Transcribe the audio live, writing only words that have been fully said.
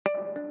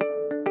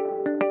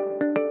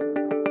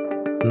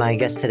My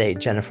guest today,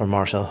 Jennifer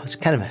Marshall, is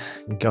kind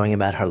of going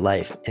about her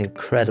life,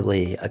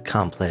 incredibly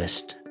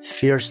accomplished,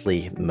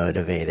 fiercely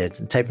motivated,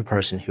 the type of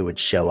person who would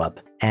show up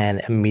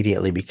and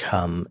immediately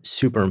become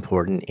super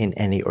important in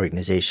any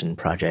organization,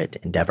 project,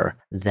 endeavor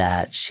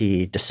that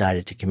she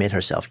decided to commit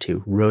herself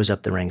to, rose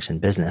up the ranks in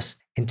business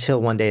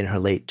until one day in her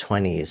late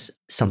 20s,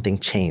 something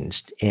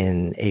changed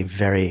in a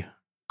very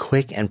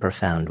quick and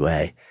profound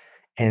way.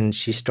 And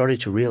she started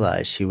to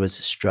realize she was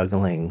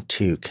struggling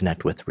to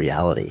connect with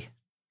reality.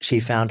 She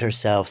found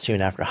herself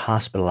soon after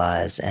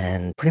hospitalized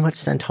and pretty much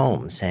sent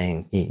home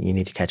saying, you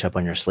need to catch up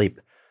on your sleep.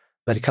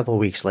 But a couple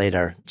of weeks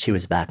later, she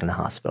was back in the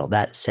hospital.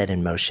 That set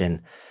in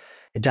motion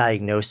a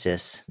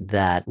diagnosis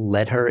that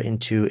led her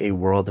into a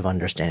world of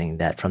understanding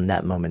that from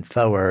that moment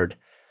forward,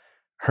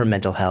 her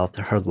mental health,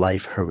 her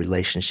life, her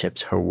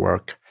relationships, her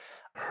work,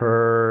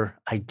 her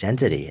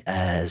identity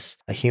as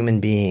a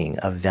human being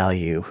of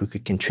value who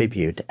could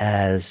contribute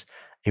as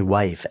a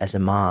wife, as a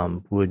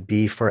mom, would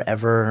be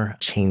forever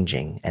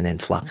changing and in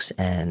flux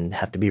and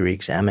have to be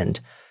reexamined.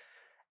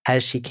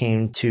 As she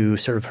came to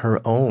sort of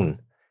her own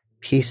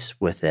peace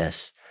with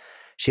this,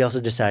 she also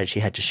decided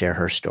she had to share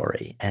her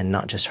story, and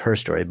not just her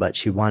story, but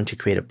she wanted to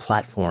create a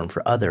platform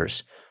for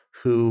others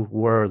who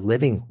were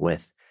living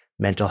with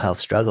mental health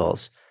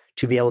struggles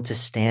to be able to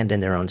stand in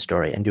their own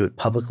story and do it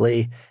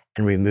publicly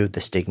and remove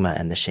the stigma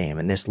and the shame.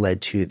 And this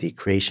led to the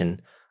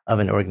creation of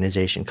an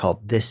organization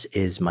called This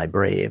Is My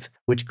Brave,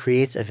 which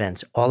creates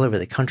events all over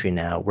the country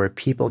now where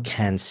people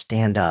can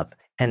stand up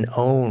and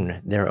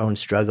own their own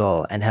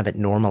struggle and have it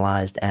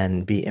normalized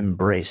and be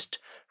embraced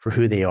for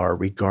who they are,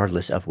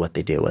 regardless of what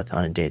they deal with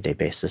on a day-to-day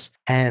basis.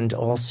 And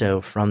also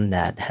from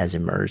that has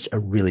emerged a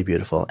really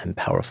beautiful and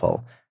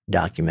powerful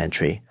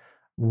documentary.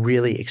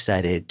 Really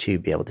excited to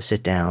be able to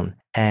sit down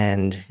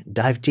and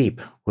dive deep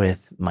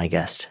with my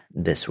guest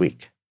this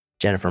week,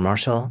 Jennifer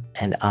Marshall,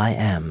 and I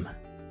am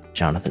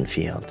Jonathan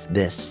Fields.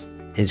 This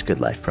is Good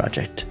Life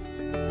Project.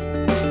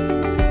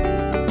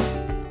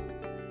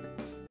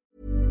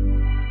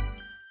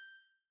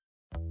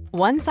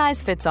 One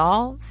size fits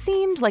all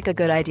seemed like a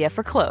good idea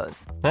for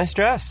clothes. Nice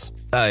dress.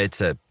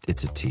 It's a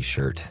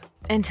t-shirt.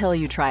 Until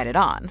you tried it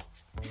on.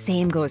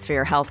 Same goes for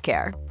your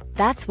healthcare.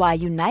 That's why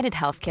United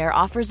Healthcare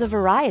offers a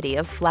variety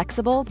of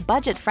flexible,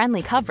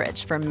 budget-friendly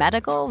coverage for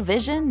medical,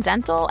 vision,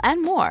 dental,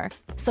 and more.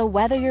 So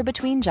whether you're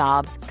between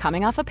jobs,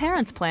 coming off a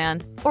parent's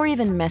plan, or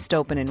even missed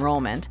open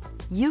enrollment,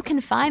 you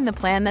can find the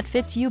plan that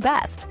fits you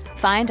best.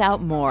 Find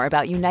out more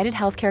about United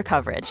Healthcare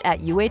coverage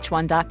at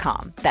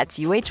uh1.com. That's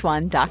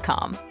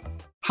uh1.com.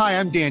 Hi,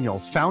 I'm Daniel,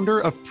 founder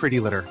of Pretty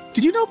Litter.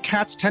 Did you know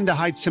cats tend to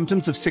hide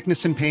symptoms of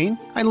sickness and pain?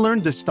 I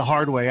learned this the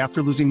hard way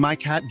after losing my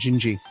cat,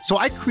 Gingy. So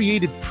I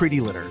created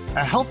Pretty Litter,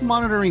 a health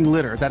monitoring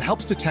litter that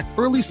helps detect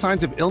early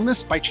signs of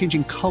illness by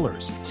changing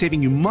colors,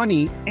 saving you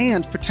money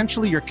and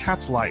potentially your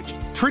cat's life.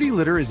 Pretty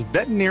Litter is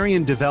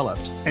veterinarian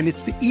developed, and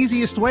it's the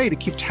easiest way to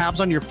keep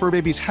tabs on your fur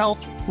baby's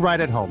health right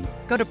at home.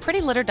 Go to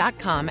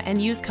prettylitter.com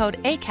and use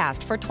code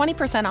ACAST for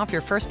 20% off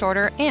your first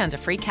order and a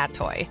free cat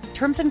toy.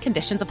 Terms and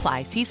conditions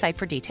apply. See site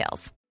for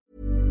details.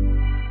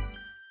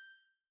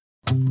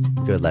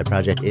 Good Life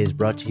Project is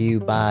brought to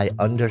you by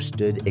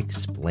Understood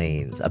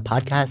Explains, a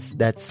podcast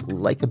that's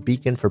like a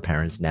beacon for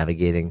parents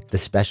navigating the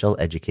special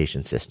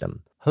education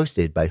system.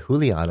 Hosted by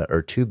Juliana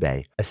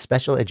Urtubey, a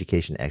special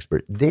education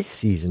expert, this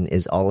season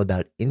is all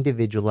about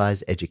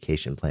individualized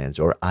education plans,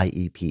 or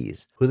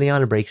IEPs.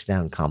 Juliana breaks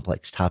down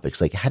complex topics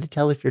like how to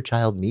tell if your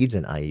child needs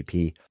an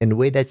IEP in a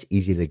way that's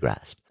easy to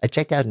grasp. I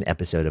checked out an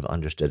episode of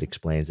Understood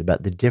Explains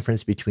about the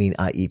difference between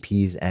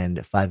IEPs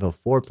and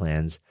 504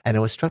 plans, and I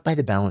was struck by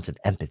the balance of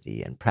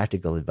empathy and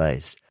practical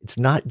advice. It's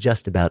not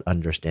just about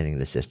understanding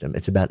the system,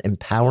 it's about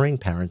empowering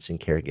parents and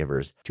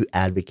caregivers to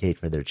advocate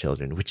for their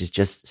children, which is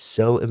just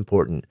so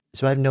important.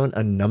 So I've known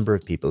a number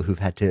of people who've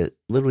had to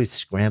literally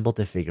scramble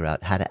to figure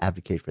out how to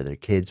advocate for their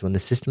kids when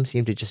the system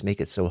seemed to just make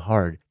it so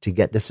hard to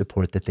get the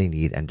support that they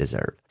need and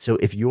deserve. So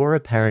if you're a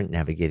parent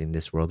navigating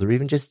this world, or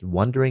even just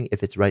wondering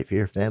if it's right for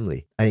your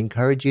family, I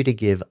encourage you to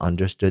give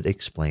Understood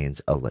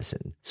Explains a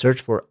listen.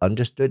 Search for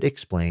Understood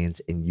Explains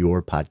in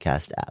your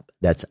podcast app.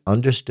 That's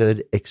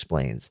Understood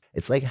Explains.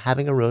 It's like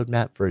having a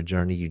roadmap for a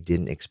journey you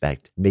didn't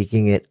expect,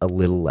 making it a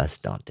little less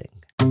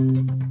daunting.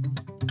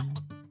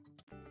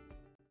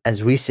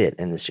 As we sit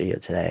in the studio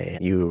today,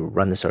 you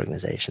run this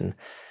organization,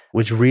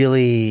 which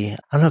really, I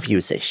don't know if you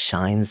would say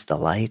shines the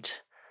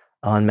light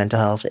on mental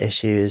health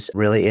issues.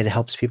 Really, it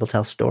helps people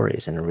tell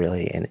stories in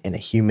a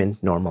human,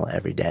 normal,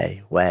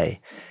 everyday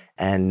way,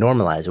 and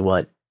normalize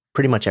what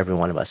pretty much every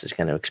one of us is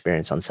going to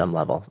experience on some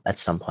level at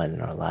some point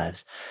in our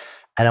lives.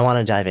 And I want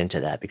to dive into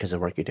that because the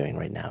work you're doing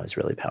right now is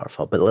really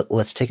powerful. But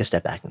let's take a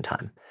step back in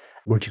time.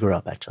 Where'd you grow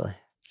up, actually?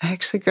 I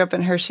actually grew up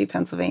in Hershey,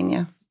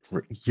 Pennsylvania.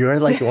 You're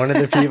like one of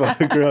the people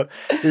who grew up.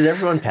 Does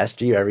everyone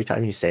pester you every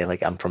time you say,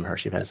 like, I'm from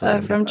Hershey,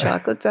 Pennsylvania? From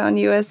Chocolatown,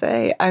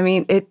 USA. I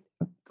mean, it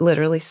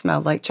literally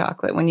smelled like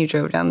chocolate when you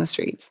drove down the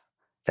streets.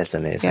 That's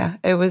amazing. Yeah,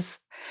 it was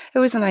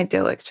an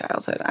idyllic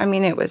childhood. I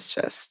mean, it was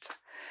just,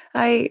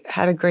 I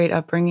had a great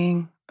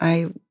upbringing.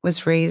 I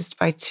was raised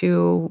by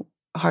two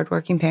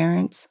hardworking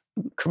parents,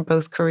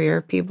 both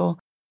career people.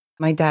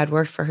 My dad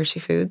worked for Hershey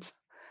Foods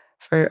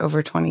for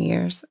over 20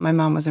 years. My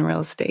mom was in real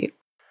estate.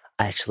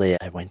 Actually,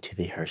 I went to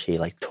the Hershey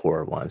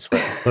tour once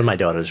when my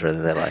daughters were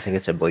little. I think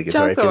it's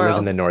obligatory if Chocolate you live in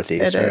World. the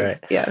Northeast, It is,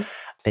 right? yes.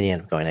 Then you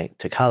end up going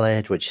to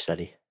college. What'd you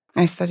study?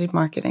 I studied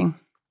marketing.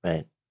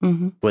 Right.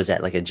 Mm-hmm. Was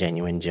that like a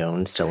genuine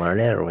Jones to learn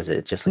it, or was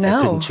it just like I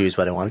No. couldn't choose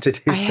what I wanted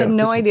to do? I had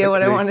no idea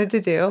what I wanted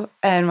to do.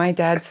 And my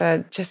dad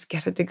said, just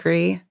get a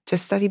degree,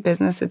 just study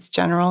business. It's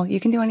general. You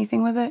can do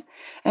anything with it.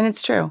 And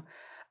it's true.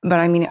 But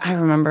I mean, I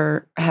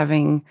remember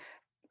having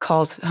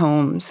calls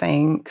home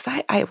saying, because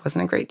I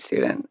wasn't a great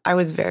student. I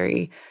was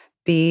very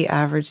B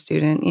average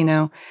student,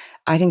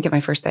 I didn't get my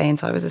first A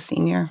until I was a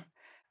senior.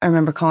 I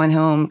remember calling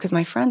home because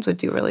my friends would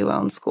do really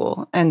well in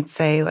school and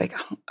say like,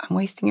 I'm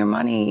wasting your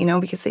money,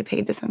 because they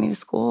paid to send me to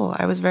school.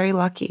 I was very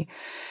lucky.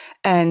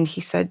 And he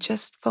said,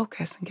 just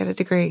focus and get a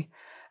degree.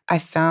 I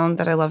found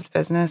that I loved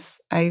business.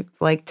 I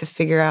liked to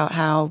figure out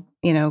how,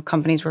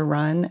 companies were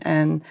run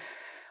and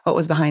what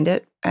was behind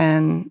it.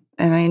 And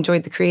I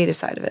enjoyed the creative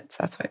side of it. So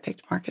that's why I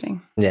picked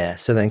marketing. Yeah.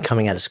 So then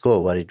coming out of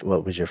school,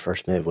 what was your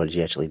first move? What did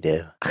you actually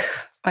do?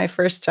 My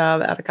first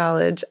job out of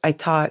college, I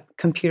taught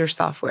computer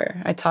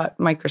software. I taught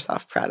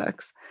Microsoft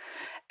products.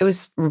 It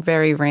was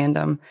very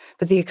random,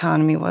 but the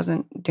economy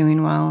wasn't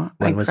doing well.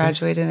 I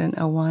graduated in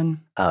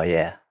 2001. Oh,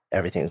 yeah.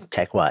 Everything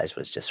tech-wise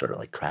was just sort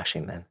of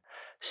crashing then.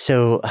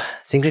 So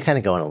things are kind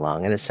of going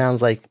along, and it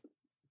sounds like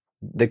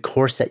the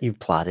course that you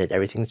plotted,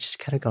 everything's just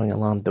kind of going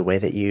along the way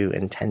that you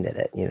intended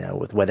it,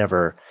 with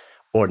whatever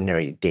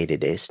ordinary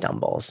day-to-day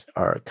stumbles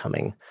are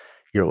coming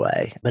your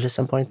way. But at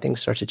some point,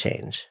 things start to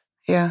change.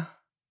 Yeah.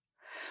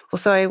 Well,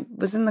 so I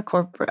was in the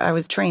corporate, I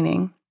was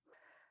training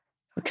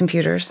with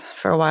computers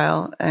for a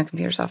while,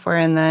 computer software,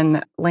 and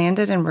then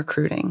landed in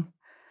recruiting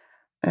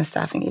at a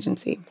staffing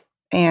agency.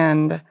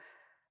 And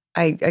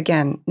I,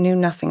 again, knew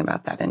nothing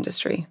about that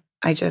industry.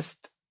 I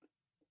just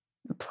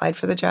applied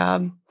for the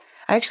job.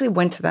 I actually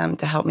went to them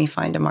to help me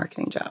find a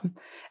marketing job,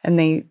 and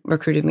they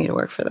recruited me to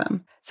work for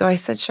them. So I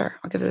said, sure,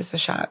 I'll give this a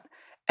shot.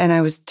 And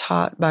I was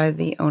taught by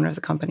the owner of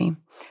the company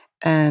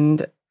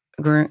and,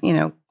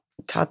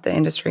 taught the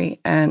industry.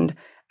 And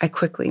I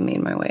quickly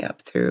made my way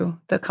up through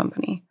the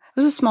company. It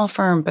was a small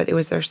firm, but it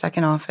was their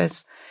second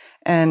office.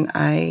 And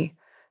I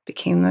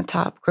became the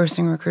top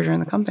grossing recruiter in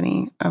the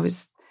company. I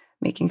was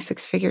making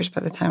six figures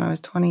by the time I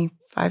was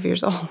 25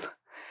 years old,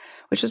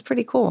 which was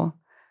pretty cool.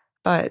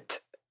 But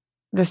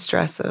the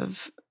stress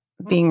of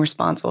being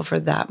responsible for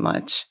that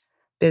much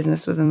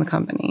business within the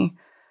company,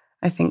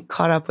 I think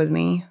caught up with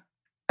me.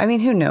 I mean,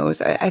 who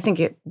knows? I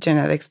think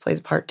genetics plays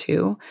a part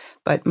too,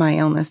 but my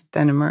illness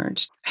then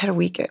emerged. I had a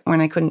week when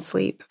I couldn't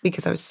sleep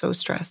because I was so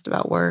stressed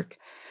about work.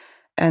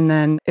 And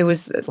then it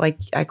was like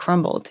I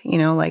crumbled,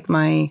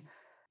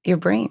 your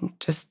brain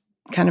just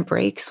kind of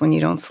breaks when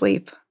you don't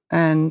sleep.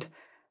 And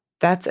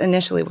that's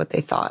initially what they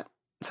thought.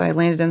 So I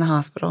landed in the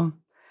hospital.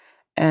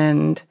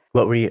 And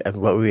what were you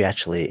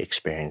actually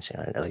experiencing?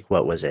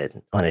 What was it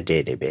on a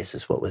day-to-day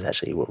basis? What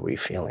were you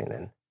feeling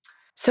then?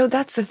 So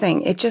that's the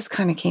thing. It just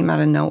kind of came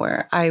out of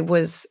nowhere. I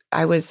was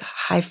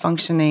high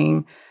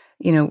functioning,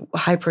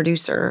 high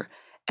producer.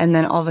 And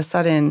then all of a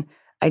sudden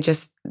I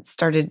just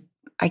started,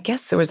 I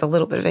guess there was a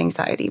little bit of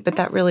anxiety, but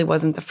that really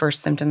wasn't the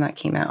first symptom that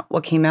came out.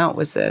 What came out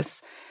was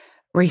this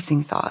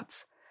racing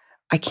thoughts.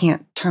 I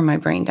can't turn my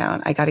brain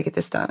down. I got to get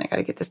this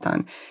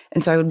done.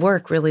 And so I would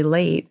work really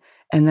late,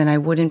 and then I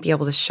wouldn't be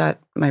able to shut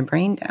my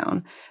brain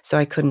down. So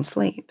I couldn't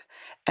sleep.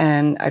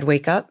 And I'd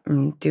wake up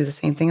and do the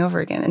same thing over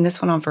again. And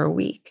this went on for a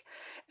week.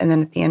 And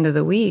then at the end of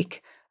the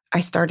week, I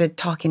started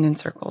talking in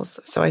circles.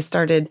 So I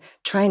started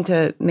trying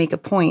to make a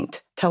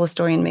point, tell a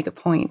story and make a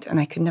point, and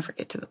I could never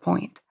get to the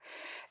point.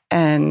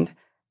 And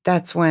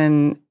that's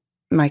when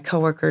my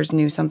coworkers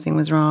knew something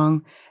was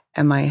wrong,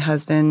 and my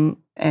husband,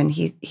 and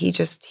he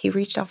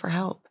reached out for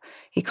help.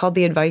 He called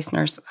the advice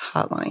nurse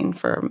hotline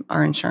for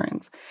our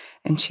insurance.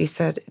 And she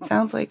said, it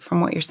sounds like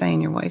from what you're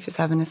saying, your wife is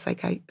having a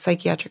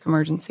psychiatric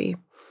emergency.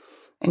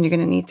 And you're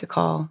going to need to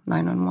call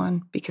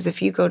 911 because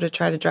if you go to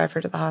try to drive her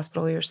to the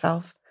hospital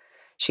yourself,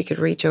 she could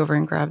reach over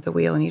and grab the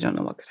wheel and you don't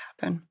know what could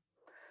happen.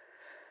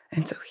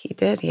 And so he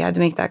did. He had to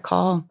make that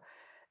call.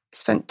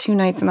 Spent 2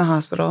 nights in the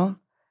hospital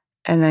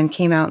and then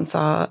came out and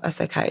saw a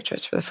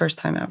psychiatrist for the first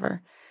time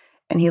ever.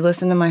 And he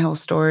listened to my whole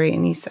story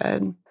and he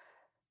said,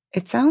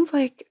 it sounds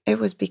like it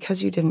was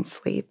because you didn't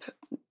sleep.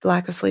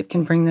 Lack of sleep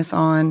can bring this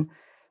on.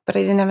 But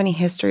I didn't have any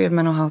history of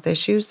mental health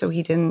issues, so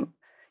he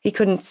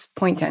couldn't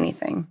point to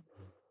anything.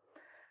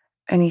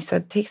 And he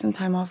said, take some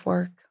time off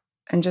work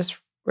and just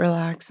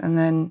relax, and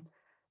then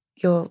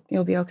you'll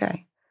be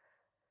okay.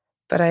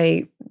 But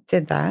I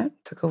did that,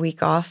 took a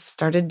week off,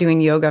 started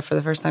doing yoga for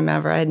the first time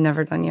ever. I had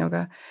never done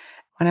yoga.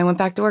 When I went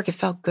back to work, it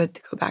felt good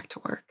to go back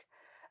to work.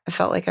 I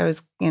felt like I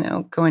was,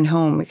 going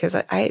home because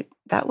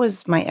that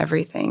was my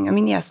everything. I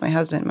mean, yes, my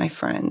husband, my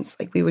friends,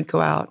 we would go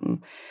out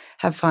and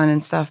have fun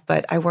and stuff,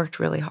 but I worked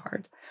really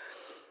hard.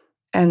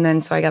 And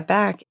then so I got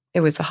back, it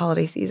was the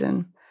holiday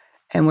season.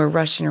 And we're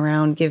rushing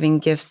around giving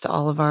gifts to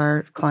all of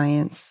our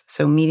clients.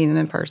 So meeting them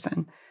in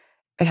person.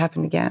 It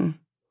happened again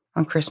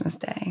on Christmas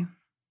Day.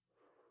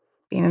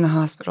 being in the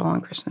hospital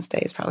on Christmas Day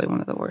is probably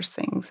one of the worst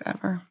things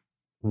ever.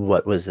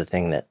 What was the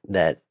thing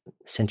that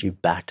sent you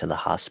back to the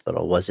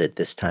hospital? Was it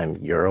this time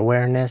your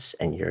awareness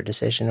and your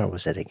decision, or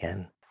was it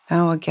again?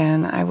 No,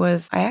 again, I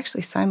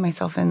actually signed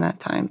myself in that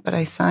time, but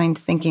I signed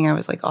thinking I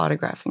was like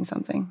autographing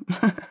something.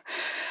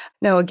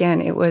 No,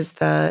 again, it was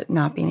the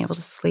not being able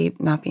to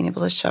sleep, not being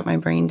able to shut my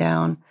brain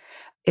down.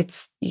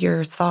 It's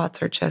your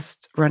thoughts are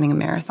just running a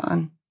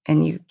marathon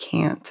and you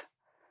can't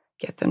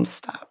get them to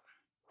stop.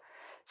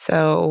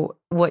 So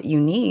what you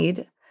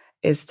need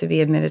is to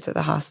be admitted to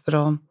the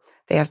hospital.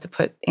 They have to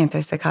put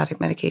antipsychotic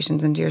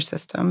medications into your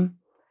system.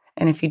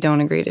 And if you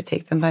don't agree to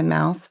take them by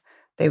mouth,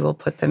 they will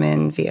put them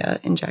in via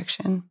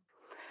injection,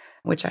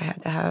 which I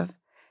had to have.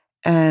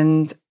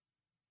 And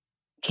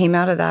came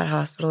out of that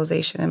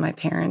hospitalization, and my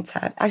parents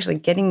had, actually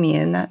getting me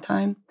in that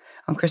time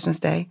on Christmas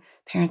Day,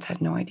 parents had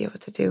no idea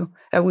what to do.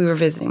 We were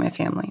visiting my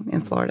family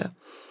in Florida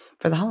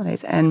for the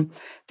holidays, and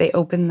they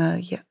opened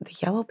the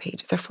yellow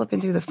pages. They're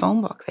flipping through the phone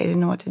book. They didn't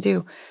know what to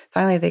do.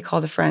 Finally, they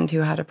called a friend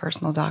who had a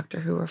personal doctor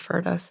who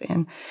referred us.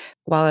 And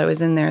while I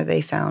was in there, they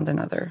found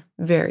another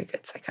very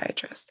good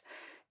psychiatrist.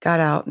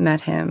 Got out,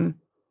 met him.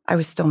 I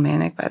was still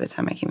manic by the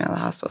time I came out of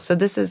the hospital.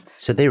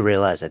 So they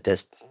realized at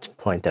this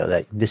point, though,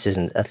 that this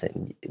isn't a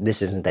thing.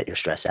 This isn't that you're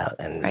stressed out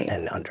and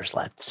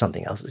underslept.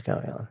 Something else is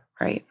going on.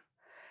 Right.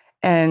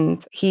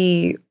 And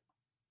he,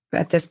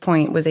 at this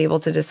point, was able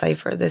to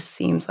decipher this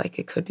seems like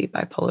it could be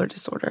bipolar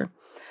disorder.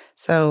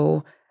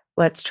 So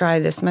let's try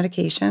this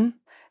medication.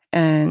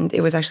 And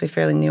it was actually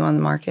fairly new on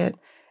the market.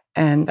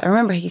 And I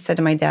remember he said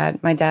to my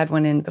dad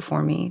went in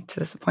before me to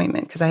this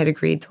appointment because I had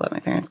agreed to let my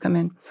parents come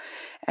in.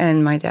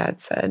 And my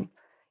dad said,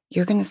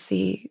 "You're going to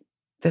see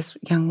this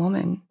young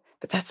woman,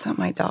 but that's not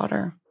my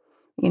daughter.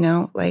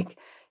 Like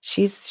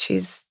this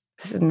is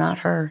not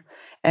her."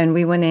 And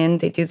we went in,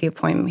 they do the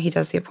appointment. He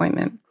does the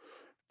appointment.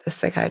 The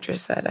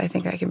psychiatrist said, "I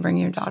think I can bring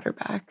your daughter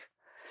back."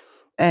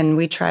 And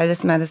we try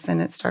this medicine.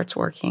 It starts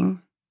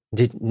working.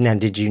 Did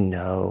you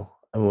know,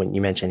 when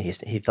you mentioned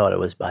he thought it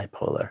was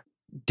bipolar,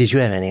 did you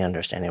have any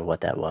understanding of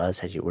what that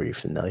was? Were you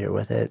familiar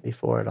with it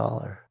before at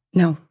all? Or?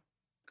 No.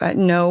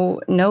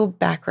 No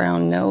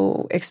background,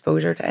 no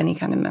exposure to any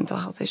kind of mental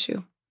health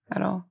issue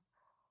at all.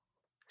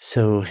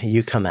 So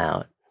you come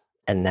out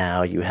and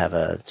now you have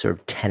a sort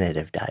of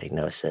tentative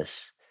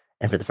diagnosis.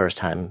 And for the first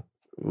time,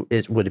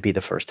 would it be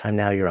the first time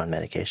now you're on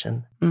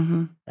medication?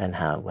 Mm-hmm.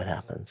 And what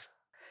happens?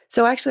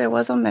 So actually I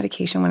was on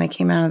medication when I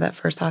came out of that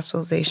first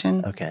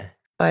hospitalization. Okay.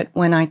 But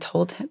when I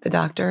told the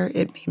doctor,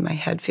 it made my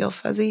head feel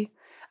fuzzy.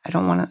 I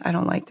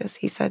don't like this.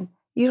 He said,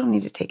 "You don't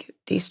need to take it.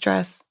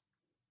 De-stress.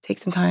 Take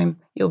some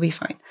time, you'll be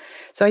fine."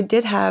 So I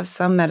did have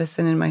some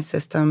medicine in my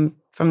system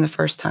from the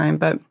first time,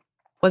 but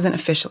wasn't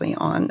officially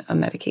on a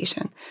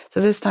medication. So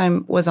this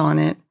time was on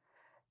it.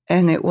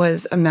 And it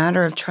was a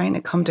matter of trying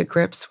to come to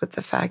grips with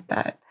the fact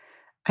that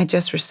I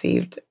just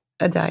received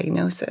a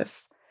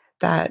diagnosis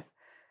that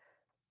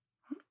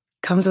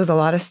comes with a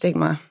lot of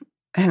stigma,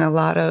 and a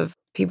lot of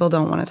people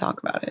don't want to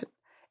talk about it.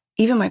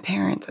 Even my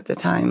parents at the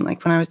time,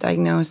 like when I was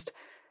diagnosed,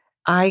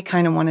 I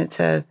kind of wanted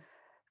to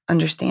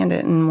understand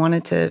it and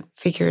wanted to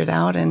figure it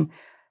out. And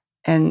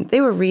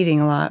they were reading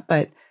a lot,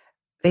 but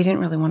they didn't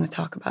really want to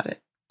talk about it,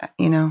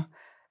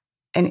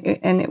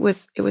 And it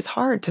was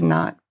hard to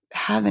not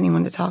have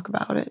anyone to talk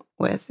about it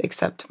with,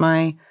 except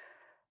my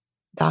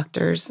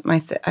doctors. So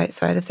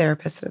I had a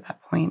therapist at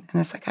that point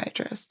and a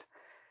psychiatrist.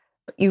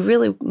 But you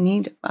really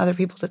need other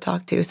people to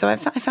talk to. So I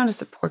found a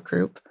support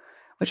group,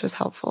 which was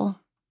helpful.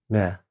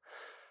 Yeah.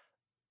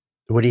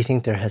 What do you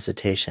think their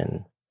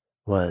hesitation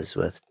was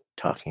with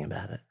talking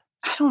about it?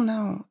 I don't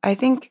know. I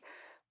think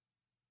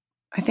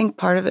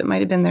part of it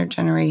might have been their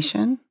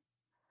generation.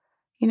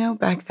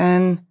 Back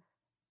then,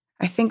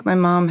 I think my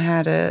mom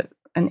had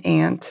an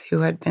aunt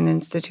who had been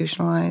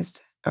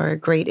institutionalized, or a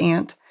great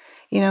aunt,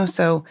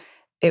 so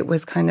it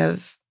was kind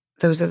of,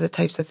 those are the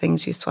types of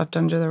things you swept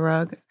under the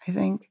rug, I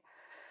think.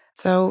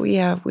 So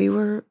yeah, they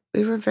were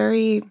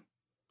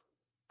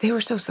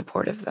so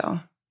supportive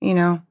though,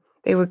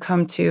 they would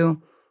come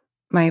to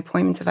my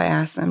appointments if I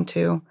asked them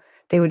to.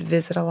 They would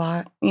visit a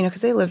lot,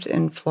 because they lived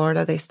in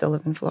Florida. They still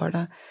live in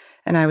Florida.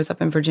 And I was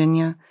up in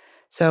Virginia.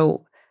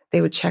 So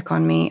they would check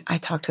on me. I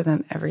talked to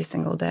them every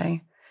single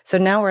day. So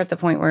now we're at the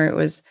point where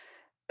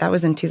that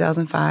was in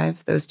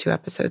 2005. Those two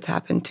episodes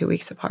happened 2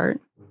 weeks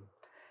apart.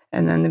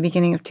 And then the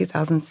beginning of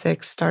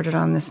 2006, started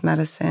on this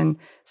medicine,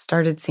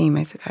 started seeing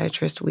my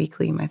psychiatrist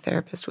weekly, my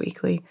therapist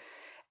weekly.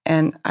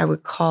 And I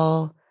would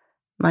call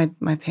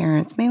my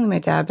parents, mainly my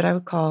dad, but I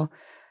would call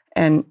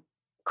and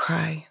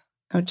cry.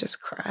 I would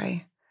just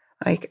cry.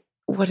 Like,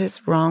 what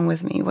is wrong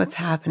with me? What's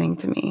happening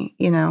to me?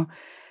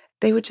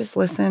 They would just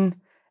listen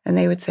and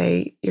they would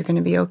say, "You're going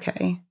to be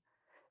okay."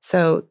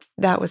 So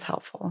that was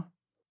helpful.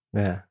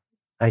 Yeah.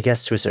 I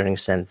guess to a certain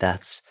extent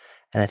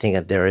and I think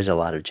that there is a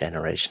lot of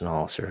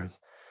generational sort of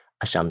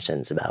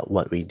assumptions about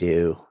what we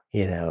do,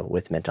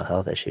 with mental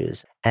health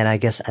issues. And I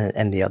guess,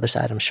 and the other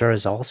side, I'm sure,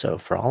 is also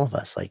for all of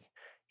us, like,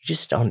 you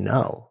just don't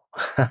know.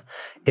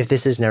 If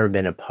this has never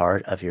been a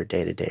part of your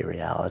day-to-day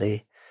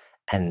reality,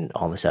 And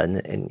all of a sudden,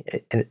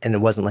 and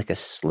it wasn't like a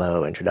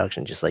slow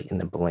introduction, just like in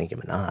the blink of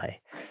an eye,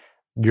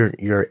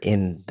 you're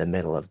in the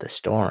middle of the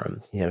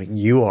storm.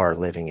 You are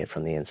living it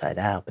from the inside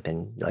out, but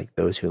then like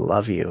those who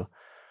love you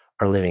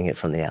are living it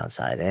from the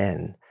outside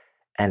in.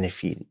 And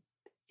if you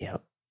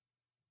know,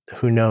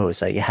 who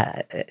knows, like,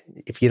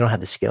 if you don't have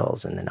the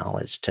skills and the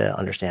knowledge to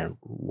understand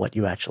what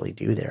you actually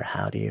do there,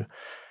 how do you,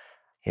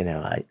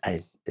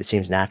 it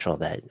seems natural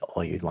that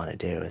all you'd want to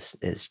do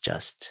is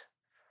just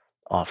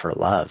offer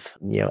love,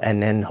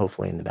 and then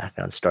hopefully in the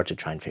background start to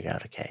try and figure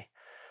out, okay,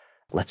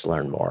 let's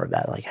learn more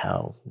about like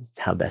how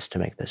best to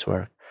make this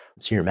work.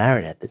 So you're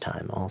married at the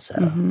time also.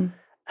 Mm-hmm.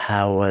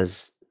 How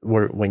was,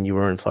 when you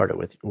were in Florida,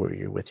 were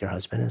you with your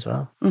husband as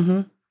well?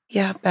 Mm-hmm.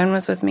 Yeah, Ben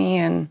was with me,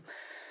 and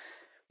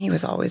he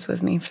was always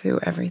with me through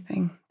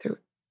everything.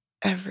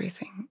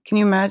 Can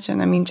you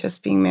imagine? I mean,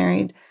 just being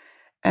married,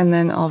 and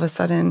then all of a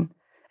sudden,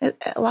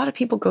 a lot of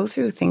people go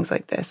through things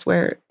like this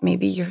where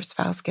maybe your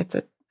spouse gets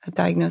a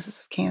diagnosis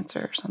of cancer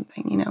or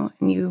something,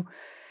 and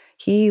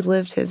he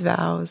lived his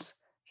vows.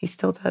 He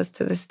still does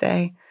to this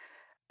day.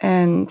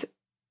 And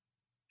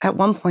at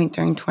one point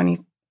during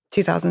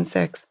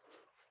 2006,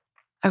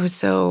 I was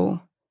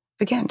so,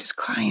 again, just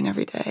crying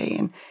every day.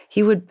 And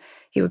he would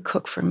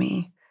cook for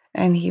me,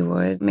 and he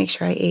would make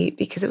sure I ate,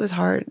 because it was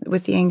hard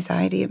with the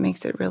anxiety. It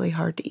makes it really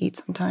hard to eat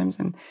sometimes.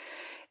 And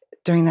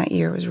during that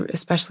year, it was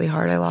especially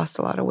hard. I lost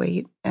a lot of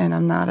weight, and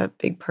I'm not a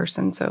big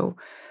person. So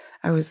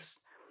I was,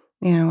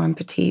 I'm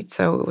petite.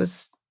 So it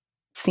was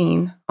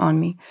seen on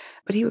me.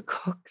 But he would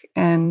cook,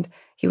 and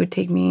he would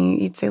take me,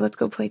 he'd say, let's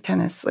go play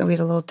tennis. We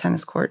had a little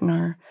tennis court in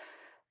our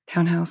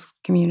townhouse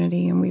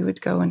community, and we would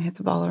go and hit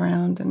the ball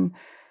around.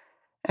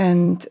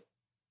 And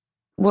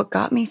what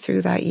got me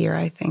through that year,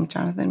 I think,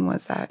 Jonathan,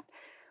 was that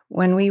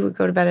when we would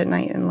go to bed at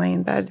night and lay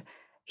in bed,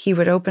 he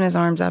would open his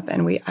arms up,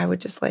 and I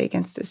would just lay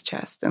against his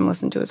chest and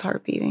listen to his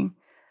heart beating.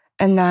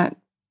 And that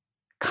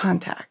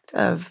contact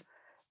of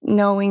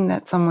knowing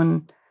that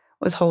someone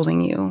was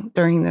holding you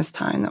during this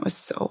time that was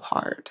so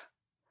hard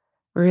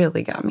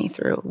really got me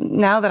through.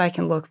 Now that I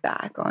can look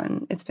back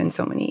on, it's been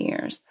so many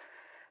years,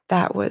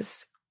 that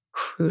was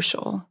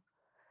crucial.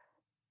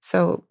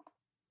 So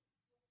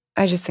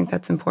I just think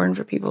that's important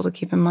for people to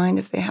keep in mind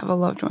if they have a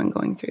loved one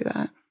going through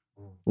that.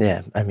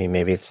 Yeah. I mean,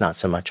 maybe it's not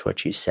so much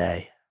what you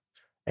say,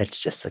 it's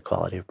just the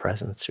quality of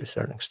presence to a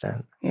certain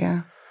extent.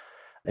 Yeah.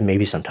 And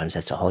maybe sometimes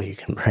that's all you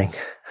can bring.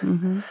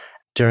 Mm-hmm.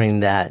 During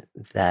that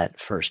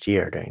first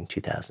year, during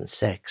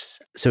 2006.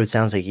 So it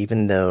sounds like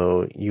even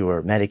though you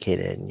were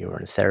medicated and you were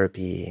in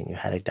therapy and you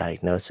had a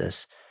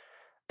diagnosis,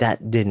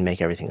 that didn't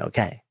make everything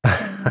okay.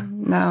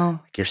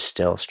 No. Like you're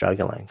still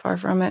struggling. Far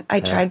from it.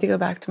 I tried to go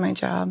back to my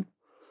job,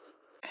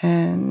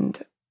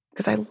 and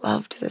because I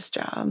loved this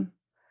job.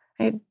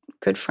 I had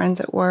good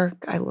friends at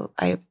work.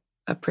 I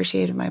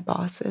appreciated my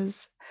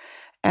bosses,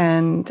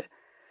 and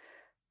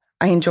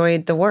I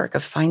enjoyed the work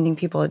of finding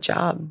people a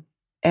job.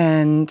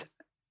 And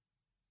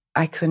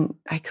I couldn't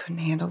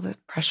handle the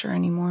pressure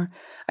anymore.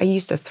 I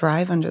used to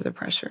thrive under the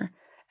pressure,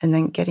 and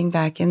then getting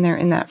back in there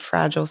in that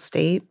fragile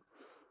state,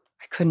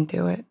 I couldn't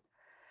do it.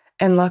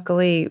 And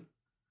luckily,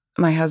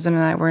 my husband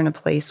and I were in a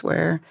place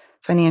where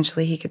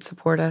financially he could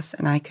support us,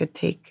 and I could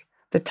take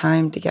the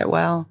time to get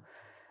well.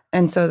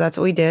 And so that's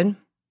what we did,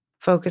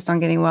 focused on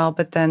getting well.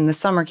 But then the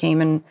summer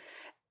came, and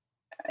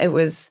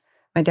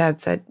my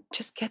dad said,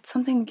 just get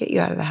something to get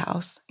you out of the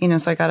house.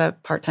 So I got a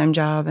part-time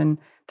job, and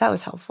that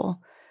was helpful.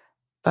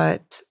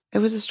 But it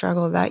was a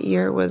struggle. That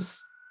year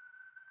was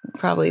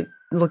probably,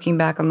 looking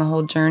back on the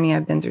whole journey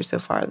I've been through so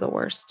far, the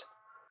worst.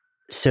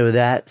 So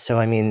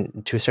I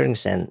mean, to a certain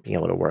extent, being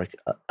able to work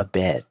a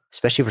bit,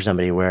 especially for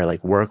somebody where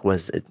like work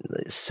was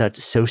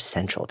so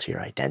central to your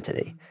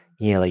identity.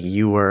 Like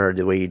you were,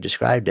 the way you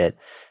described it,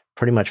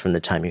 pretty much from the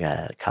time you got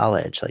out of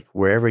college, like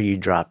wherever you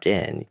dropped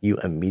in, you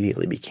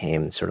immediately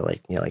became sort of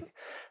like, like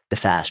the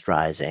fast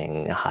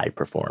rising high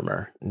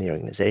performer in the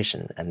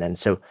organization. And then,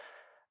 so,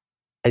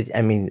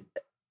 I mean,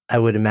 I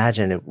would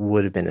imagine it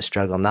would have been a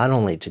struggle, not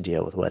only to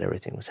deal with what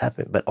everything was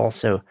happening, but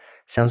also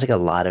sounds like a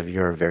lot of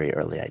your very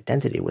early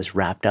identity was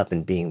wrapped up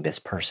in being this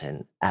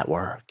person at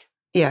work.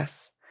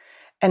 Yes.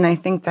 And I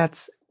think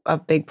that's a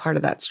big part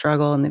of that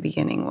struggle in the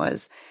beginning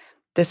was,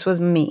 this was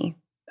me.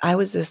 I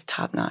was this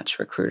top-notch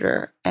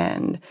recruiter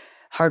and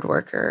hard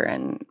worker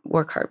and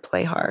work hard,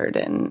 play hard.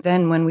 And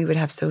then when we would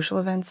have social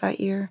events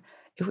that year,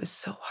 it was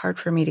so hard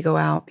for me to go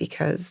out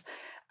because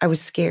I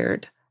was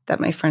scared that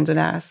my friends would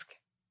ask,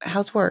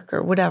 how's work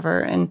or whatever,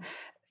 and,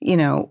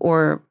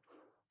 or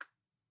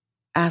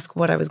ask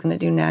what I was going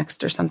to do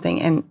next or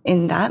something. And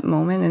in that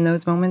moment, in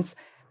those moments,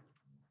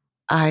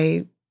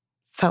 I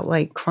felt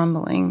like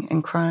crumbling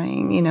and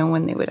crying,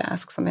 when they would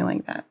ask something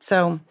like that.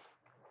 So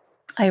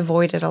I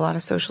avoided a lot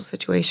of social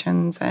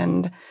situations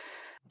and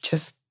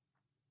just,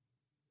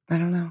 I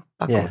don't know,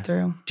 buckled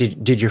through.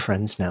 Did your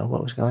friends know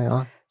what was going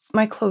on?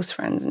 My close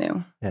friends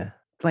knew. Yeah.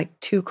 Like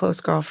 2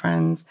 close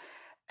girlfriends.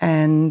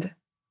 And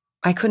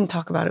I couldn't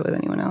talk about it with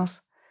anyone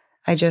else.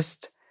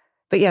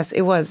 But yes,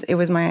 it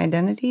was my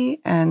identity.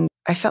 And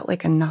I felt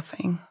like a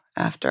nothing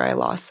after I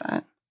lost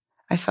that.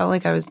 I felt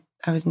like I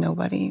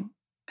nobody.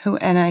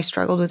 And I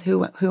struggled with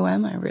who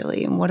am I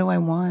really, and what do I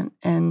want?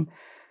 And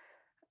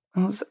it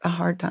was a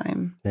hard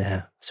time.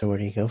 Yeah. So where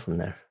do you go from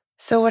there?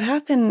 So what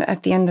happened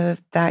at the end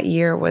of that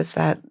year was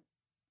that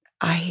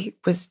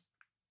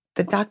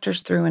the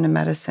doctors threw in a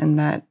medicine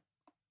that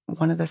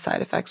one of the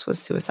side effects was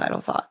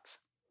suicidal thoughts.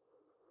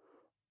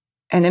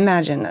 And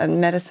imagine a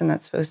medicine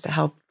that's supposed to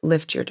help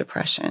lift your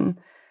depression.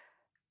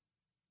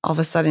 All of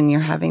a sudden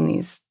you're having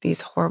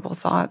these horrible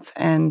thoughts.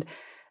 And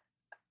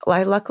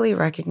I luckily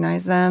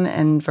recognized them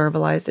and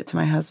verbalized it to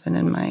my husband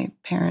and my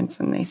parents.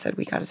 And they said,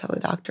 we got to tell the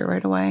doctor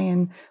right away.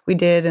 And we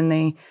did. And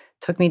they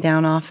took me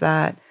down off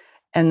that.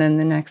 And then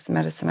the next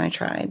medicine I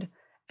tried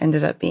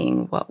ended up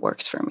being what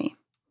works for me.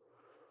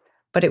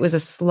 But it was a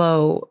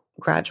slow,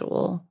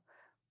 gradual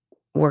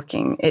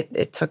working.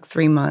 It took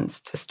 3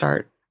 months to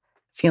start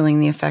feeling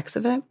the effects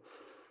of it.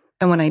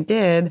 And when I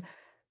did,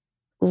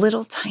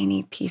 little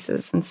tiny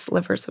pieces and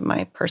slivers of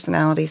my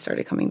personality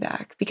started coming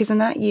back. Because in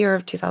that year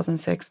of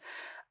 2006,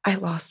 I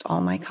lost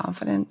all my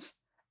confidence.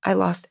 I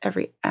lost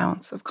every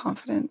ounce of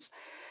confidence.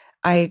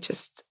 I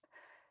just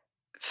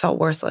felt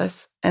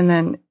worthless. And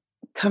then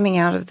coming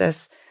out of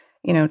this,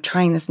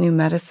 trying this new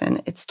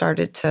medicine, it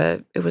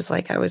was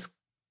like I was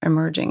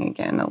emerging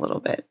again a little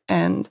bit.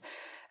 And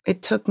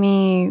it took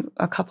me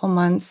a couple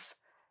months,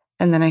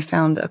 and then I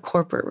found a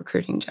corporate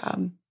recruiting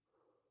job.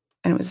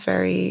 And it was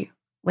very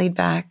laid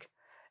back,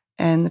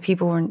 and the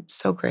people were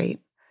so great.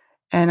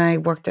 And I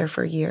worked there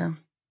for a year.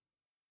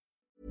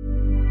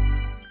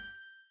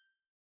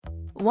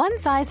 One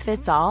size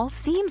fits all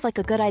seems like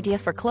a good idea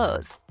for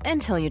clothes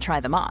until you try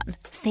them on.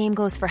 Same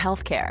goes for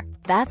healthcare.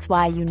 That's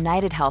why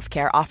United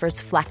Healthcare offers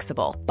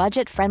flexible,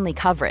 budget-friendly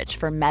coverage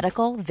for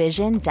medical,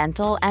 vision,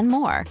 dental, and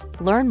more.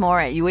 Learn more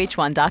at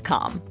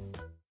uh1.com.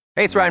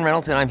 Hey, it's Ryan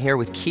Reynolds, and I'm here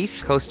with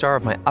Keith, co-star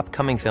of my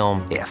upcoming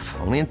film, If,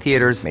 only in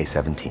theaters May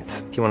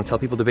 17th. Do you want to tell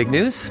people the big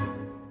news?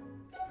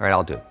 All right,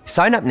 I'll do it.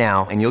 Sign up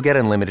now and you'll get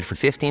unlimited for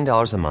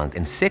 $15 a month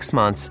and 6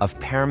 months of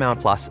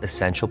Paramount Plus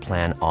Essential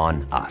Plan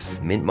on us.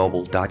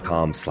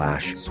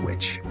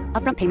 MintMobile.com/switch.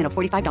 Upfront payment of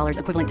 $45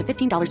 equivalent to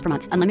 $15 per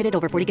month. Unlimited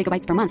over 40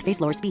 gigabytes per month.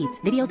 Face lower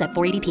speeds. Videos at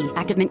 480p.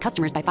 Active Mint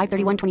customers by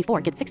 531.24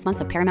 get 6 months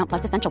of Paramount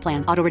Plus Essential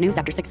Plan. Auto renews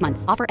after 6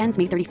 months. Offer ends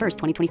May 31st,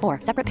 2024.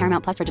 Separate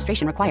Paramount Plus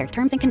registration required.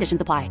 Terms and conditions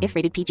apply if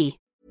rated PG.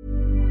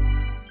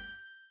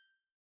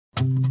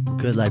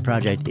 Good Life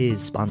Project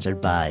is sponsored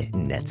by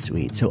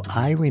NetSuite. So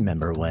I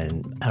remember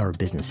when our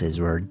businesses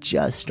were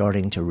just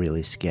starting to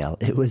really scale.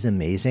 It was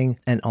amazing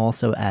and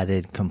also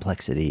added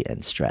complexity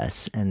and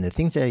stress. And the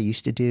things that I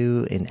used to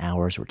do in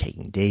hours were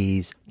taking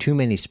days, too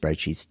many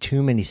spreadsheets,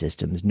 too many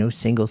systems, no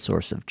single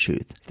source of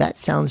truth. If that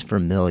sounds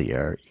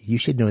familiar, you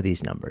should know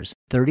these numbers.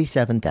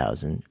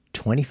 37,000,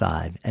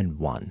 25, and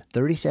 1.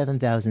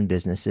 37,000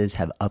 businesses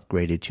have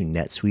upgraded to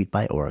NetSuite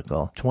by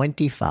Oracle.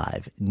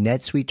 25.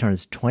 NetSuite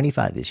turns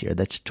 25 this year.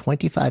 That's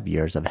 25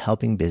 years of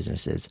helping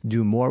businesses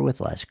do more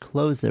with less,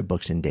 close their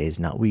books in days,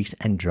 not weeks,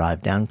 and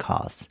drive down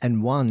costs.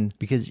 And 1,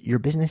 because your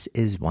business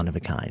is one of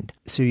a kind.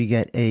 So you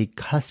get a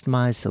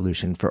customized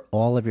solution for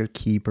all of your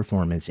key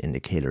performance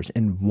indicators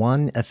in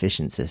one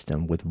efficient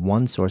system with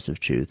one source of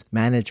truth,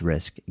 manage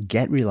risk,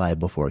 get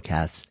reliable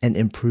forecasts, and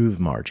improve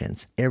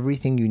margins.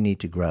 Everything you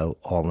need to grow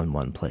all in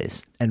one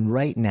place. And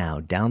right now,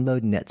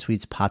 download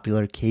NetSuite's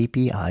popular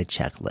KPI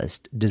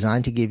checklist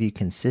designed to give you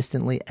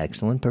consistently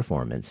excellent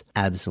performance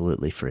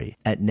absolutely free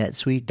at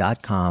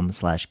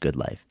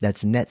netsuite.com/goodlife.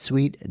 That's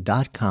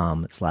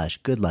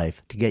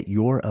netsuite.com/goodlife to get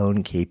your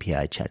own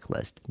KPI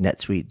checklist.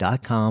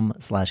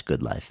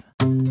 netsuite.com/goodlife.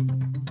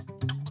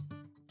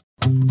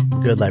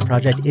 Good Life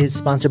Project is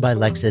sponsored by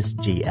Lexus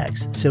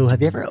GX. So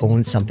have you ever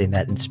owned something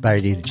that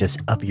inspired you to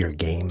just up your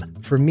game?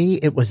 For me,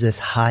 it was this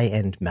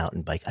high-end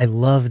mountain bike. I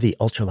love the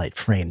ultralight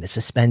frame, the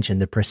suspension,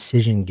 the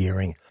precision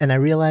gearing, and I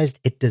realized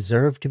it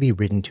deserved to be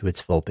ridden to its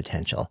full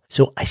potential.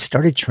 So I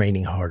started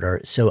training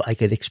harder so I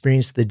could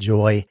experience the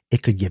joy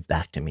it could give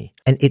back to me.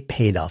 And it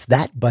paid off.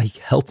 That bike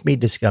helped me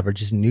discover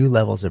just new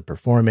levels of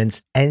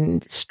performance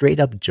and straight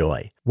up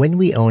joy. When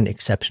we own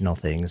exceptional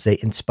things, they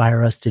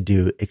inspire us to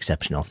do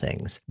exceptional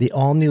things. The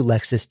all-new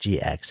Lexus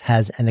GX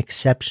has an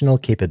exceptional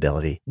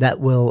capability that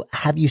will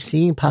have you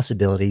seeing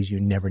possibilities you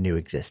never knew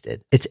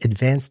existed. Its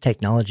advanced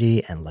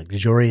technology and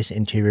luxurious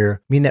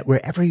interior mean that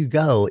wherever you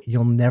go,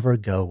 you'll never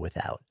go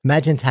without.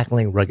 Imagine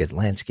tackling rugged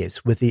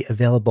landscapes with the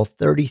available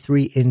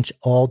 33-inch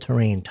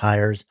all-terrain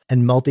tires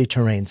and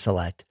multi-terrain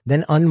select,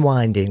 then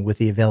unwinding with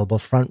the available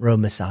front-row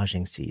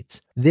massaging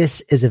seats.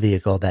 This is a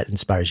vehicle that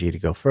inspires you to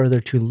go further,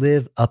 to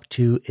live up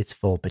to its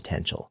full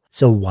potential.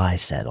 So why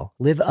settle?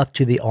 Live up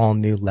to the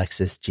all-new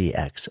Lexus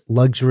GX.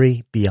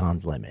 Luxury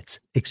beyond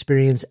limits.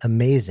 Experience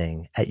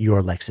amazing at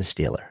your Lexus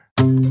dealer.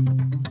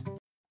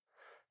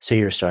 So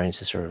you're starting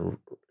to sort of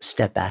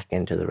step back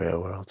into the real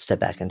world, step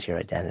back into your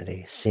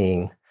identity,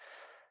 seeing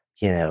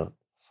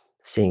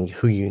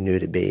who you knew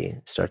to be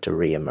start to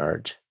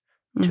reemerge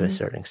to a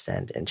certain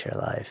extent into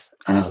your life.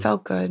 And it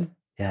felt good.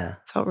 Yeah.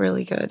 Felt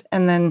really good.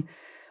 And then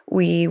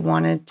we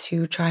wanted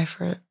to try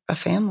for a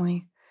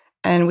family.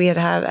 And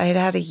I had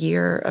had a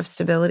year of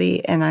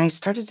stability, and I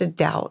started to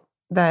doubt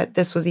that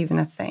this was even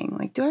a thing.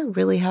 Like, do I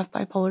really have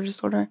bipolar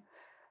disorder?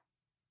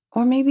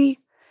 Or maybe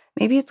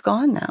it's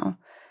gone now.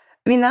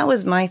 I mean, that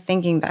was my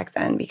thinking back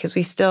then, because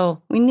we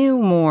knew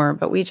more,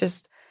 but we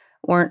just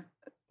weren't,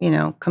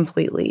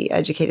 completely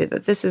educated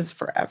that this is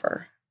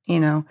forever,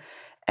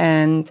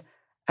 And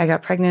I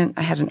got pregnant.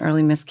 I had an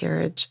early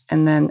miscarriage.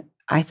 And then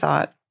I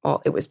thought,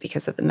 well, it was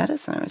because of the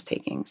medicine I was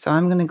taking. So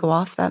I'm going to go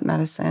off that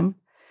medicine.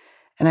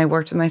 And I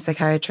worked with my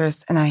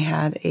psychiatrist, and I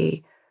had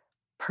a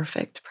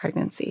perfect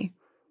pregnancy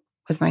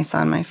with my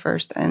son, my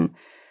first. And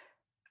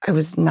I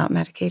was not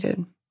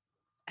medicated.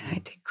 And I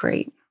did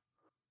great.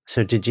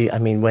 So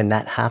when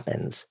that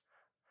happens,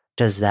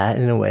 does that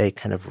in a way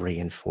kind of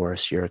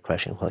reinforce your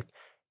question? Like,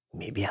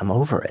 maybe I'm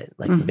over it.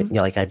 Like,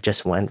 like I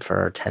just went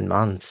for 10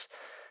 months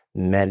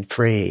med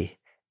free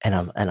and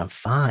I'm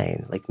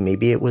fine. Like,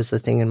 maybe it was a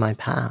thing in my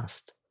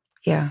past.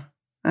 Yeah.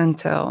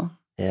 Until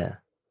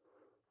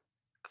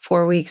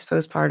 4 weeks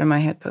postpartum, I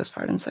had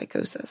postpartum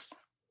psychosis,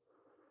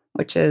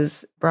 which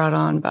is brought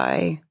on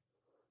by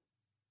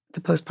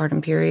the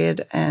postpartum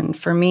period. And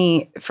for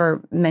me,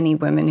 for many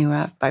women who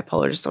have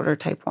bipolar disorder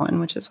type 1,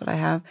 which is what I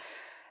have,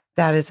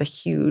 that is a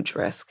huge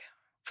risk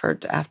for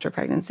after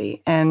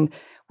pregnancy. And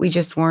we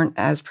just weren't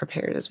as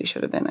prepared as we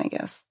should have been, I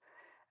guess.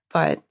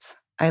 But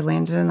I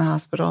landed in the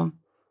hospital.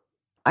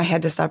 I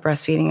had to stop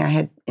breastfeeding. I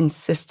had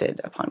insisted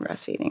upon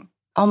breastfeeding.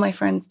 All my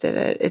friends did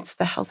it. It's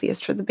the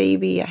healthiest for the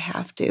baby. I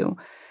have to.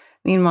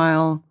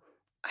 Meanwhile,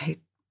 I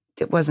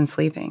wasn't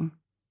sleeping.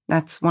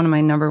 That's one of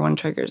my number one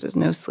triggers, is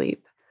no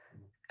sleep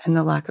and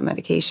the lack of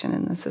medication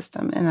in the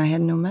system. And I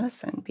had no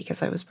medicine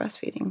because I was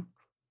breastfeeding.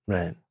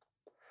 Right.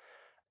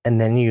 And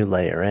then you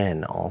layer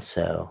in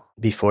also,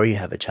 before you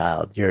have a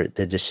child,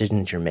 the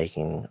decisions you're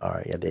making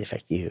they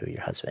affect you,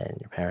 your husband,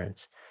 your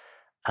parents.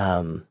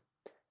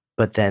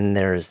 But then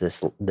there's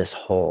this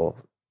whole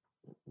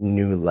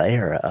new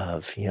layer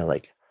of,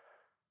 like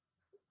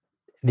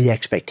the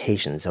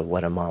expectations of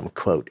what a mom,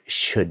 quote,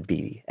 should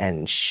be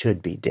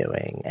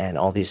doing, and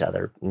all these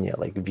other,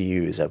 like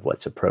views of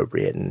what's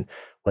appropriate and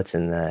what's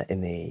in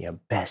the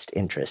best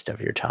interest of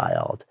your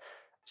child.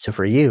 So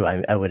for you,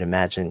 I would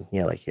imagine,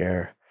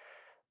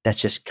 that's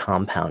just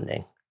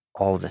compounding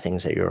all of the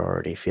things that you're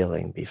already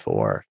feeling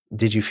before.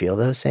 Did you feel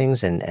those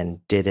things? And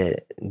do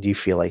you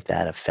feel like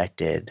that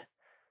affected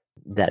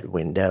that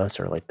window,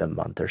 sort of like the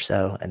month or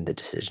so, and the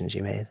decisions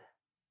you made?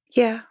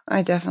 Yeah,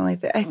 I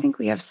definitely I think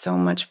we have so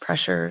much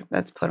pressure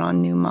that's put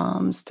on new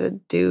moms to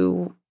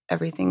do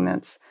everything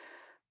that's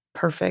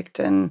perfect.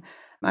 And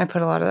I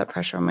put a lot of that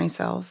pressure on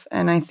myself.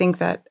 And I think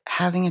that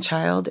having a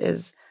child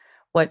is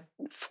what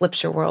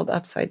flips your world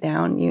upside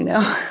down,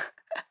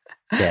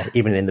 Yeah,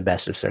 even in the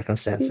best of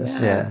circumstances.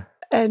 Yeah.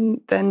 And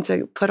then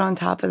to put on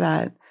top of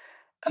that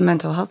a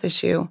mental health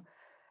issue,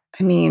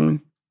 I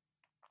mean,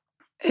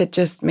 it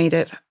just made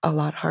it a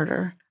lot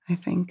harder, I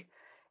think.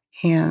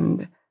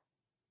 And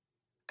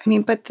I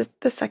mean, but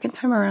the second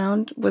time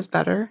around was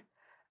better.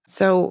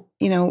 So,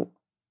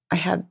 I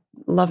had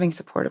loving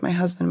support of my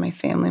husband, my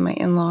family, my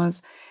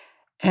in-laws,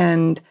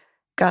 and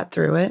got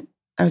through it.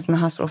 I was in the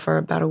hospital for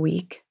about a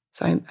week.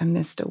 So I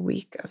missed a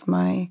week of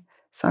my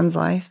son's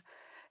life.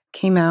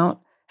 Came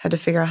out, had to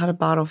figure out how to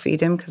bottle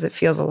feed him because it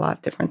feels a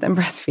lot different than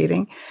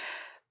breastfeeding.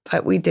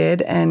 But we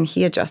did, and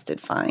he adjusted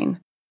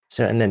fine.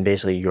 So, and then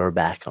basically you're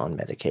back on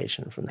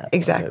medication from that point.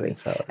 Exactly.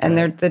 Forward, and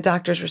right? the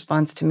doctor's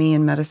response to me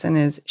in medicine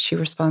is she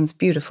responds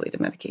beautifully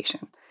to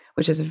medication,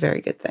 which is a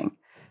very good thing.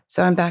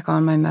 So I'm back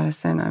on my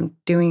medicine. I'm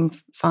doing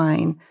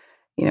fine,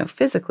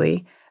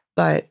 physically,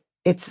 but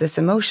it's this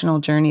emotional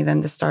journey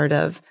then to start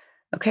of,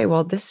 okay,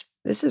 well, this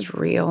is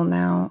real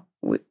now.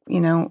 We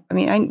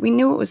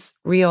knew it was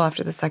real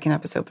after the second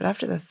episode, but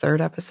after the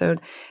third episode,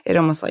 it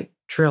almost like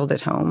drilled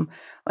it home.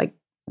 Like,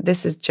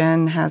 this is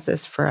Jen has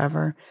this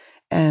forever.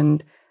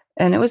 And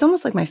it was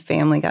almost like my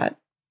family got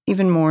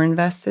even more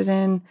invested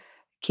in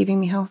keeping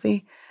me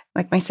healthy.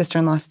 Like, my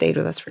sister-in-law stayed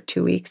with us for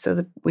 2 weeks so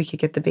that we could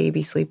get the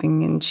baby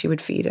sleeping, and she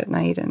would feed at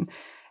night. And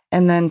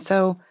then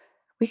so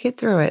we get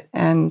through it.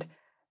 And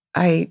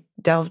I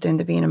delved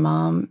into being a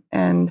mom,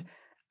 and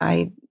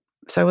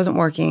so I wasn't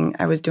working.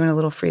 I was doing a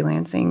little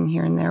freelancing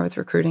here and there with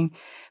recruiting,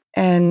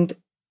 and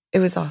it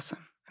was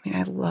awesome. I mean,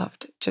 I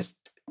loved just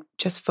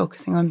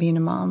focusing on being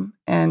a mom.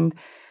 And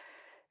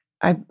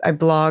I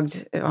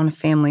blogged on a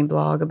family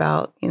blog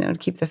about, to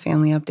keep the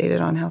family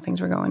updated on how things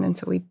were going. And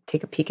so we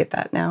take a peek at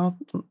that now.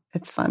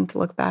 It's fun to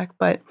look back.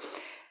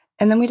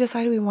 And then we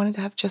decided we wanted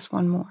to have just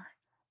one more,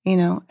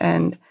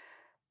 and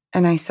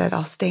I said,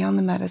 I'll stay on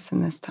the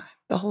medicine this time.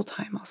 The whole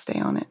time I'll stay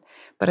on it.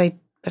 But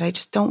I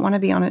just don't want to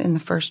be on it in the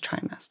first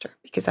trimester,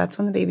 because that's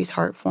when the baby's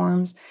heart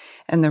forms.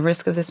 And the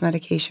risk of this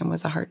medication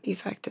was a heart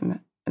defect. And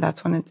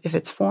that's when if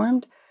it's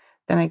formed,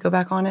 then I go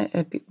back on it,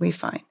 it'd be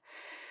fine.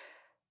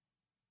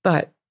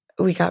 But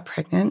we got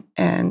pregnant,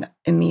 and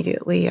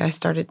immediately I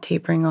started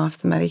tapering off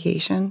the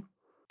medication.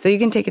 So you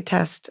can take a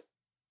test,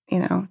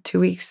 2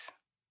 weeks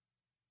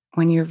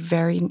when you're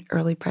very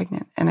early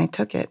pregnant. And I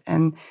took it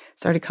and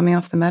started coming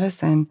off the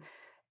medicine.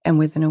 And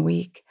within a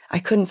week, I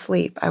couldn't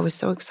sleep. I was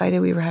so excited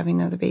we were having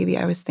another baby.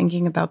 I was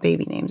thinking about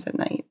baby names at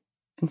night.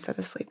 instead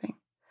of sleeping.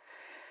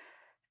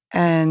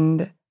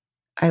 And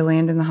I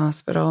land in the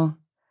hospital.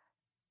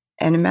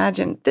 And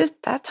imagine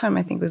that time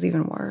I think was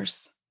even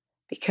worse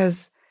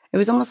because it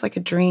was almost like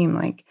a dream.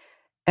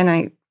 And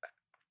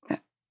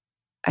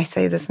I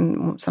say this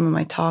in some of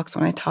my talks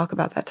when I talk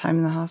about that time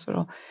in the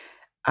hospital.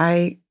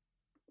 It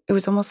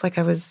was almost like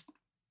I was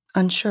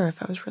unsure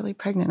if I was really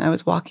pregnant. I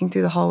was walking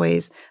through the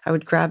hallways. I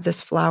would grab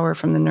this flower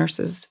from the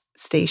nurse's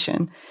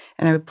station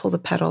and I would pull the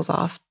petals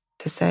off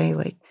to say,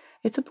 like,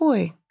 it's a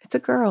boy, it's a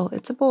girl,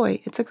 it's a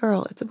boy, it's a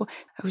girl, it's a boy.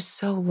 I was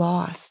so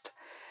lost.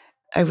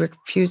 I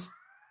refused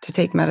to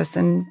take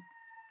medicine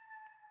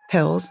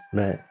pills.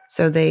 Right.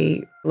 So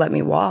they let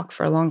me walk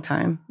for a long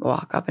time,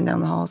 walk up and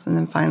down the halls. And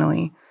then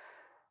finally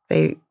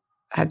they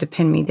had to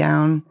pin me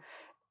down.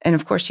 And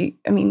of course, you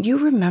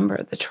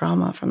remember the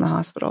trauma from the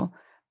hospital.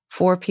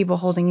 4 people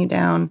holding you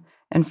down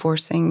and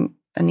forcing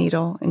a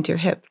needle into your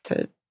hip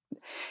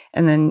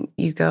and then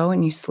you go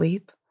and you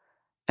sleep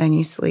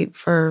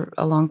for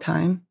a long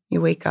time.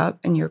 You wake up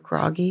and you're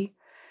groggy.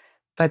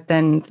 But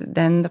then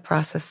the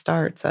process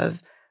starts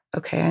of,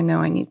 okay, I know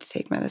I need to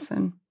take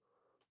medicine.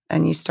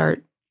 And you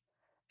start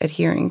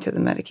adhering to the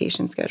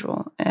medication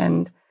schedule.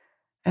 And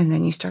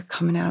then you start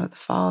coming out of the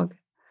fog.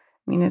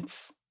 I mean,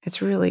 it's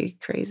really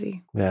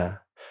crazy. Yeah.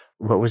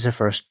 What was the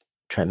first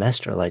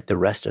trimester like, the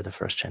rest of the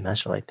first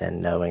trimester like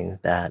then, knowing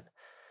that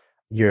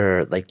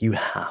you're like, you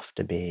have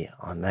to be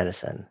on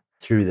medicine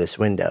through this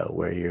window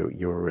where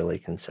you were really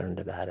concerned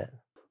about it?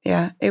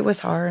 Yeah, it was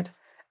hard.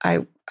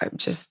 I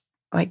just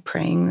like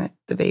praying that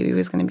the baby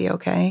was going to be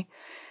okay.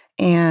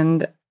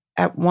 And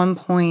at one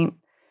point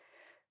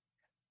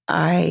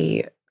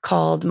I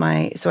called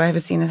so I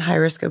was seen at high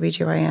risk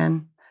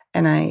OBGYN,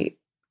 and I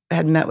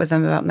had met with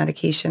them about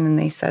medication, and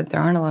they said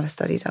there aren't a lot of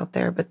studies out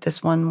there, but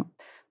this one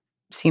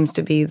seems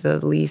to be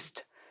the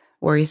least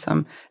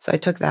worrisome. So I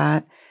took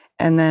that.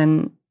 And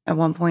then at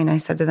one point I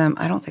said to them,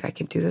 I don't think I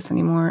can do this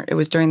anymore. It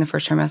was during the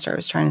first trimester. I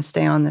was trying to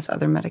stay on this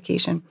other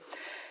medication.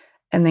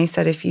 And they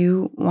said, if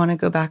you want to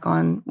go back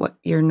on what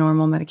your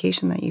normal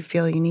medication that you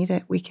feel you need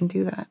it, we can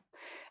do that.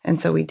 And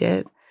so we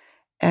did.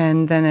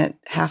 And then at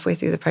halfway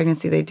through the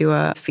pregnancy, they do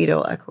a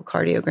fetal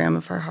echocardiogram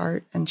of her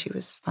heart, and she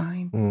was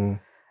fine.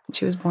 And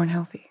she was born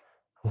healthy.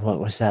 What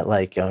was that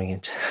like, going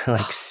into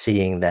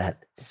seeing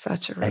that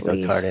such a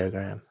relief.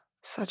 Echocardiogram?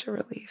 Such a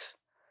relief.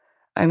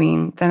 I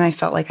mean, then I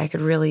felt like I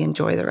could really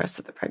enjoy the rest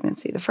of the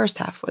pregnancy. The first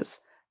half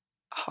was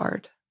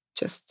hard,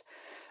 just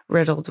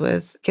riddled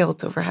with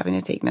guilt over having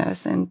to take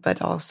medicine,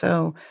 but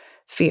also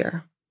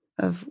fear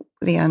of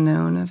the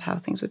unknown of how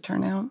things would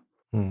turn out.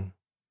 And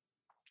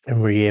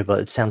were you able,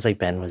 it sounds like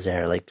Ben was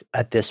there, like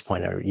at this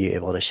point, are you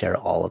able to share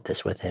all of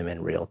this with him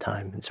in real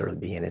time and sort of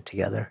be in it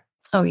together?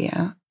 Oh,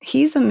 yeah.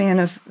 He's a man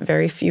of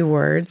very few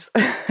words.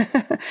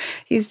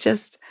 He's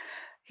just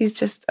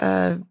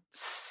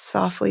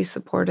softly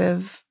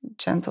supportive,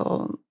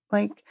 gentle,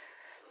 like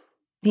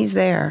he's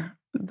there.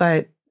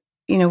 But,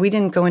 we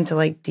didn't go into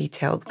like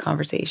detailed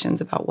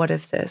conversations about what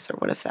if this or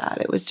what if that.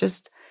 It was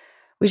just,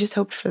 we just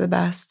hoped for the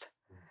best.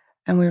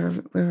 And we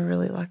were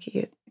really lucky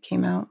it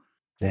came out.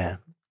 Yeah.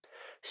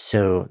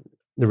 So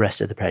the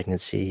rest of the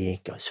pregnancy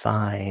goes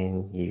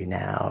fine. You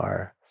now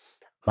are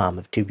mom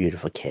of 2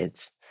 beautiful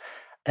kids.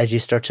 As you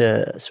start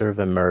to sort of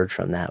emerge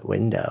from that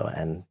window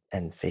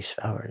and face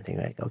forward and think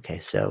like, okay,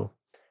 so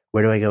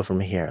where do I go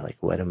from here? Like,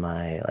 what am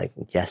I like?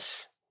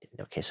 Yes.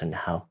 Okay. So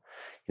now,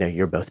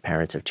 you're both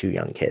parents of 2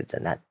 young kids,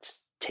 and that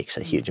takes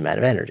a huge amount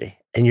of energy,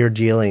 and you're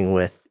dealing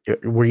with,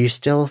 were you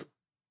still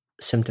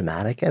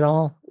symptomatic at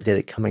all? Did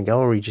it come and go,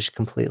 or were you just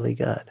completely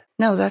good?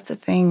 No, that's the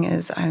thing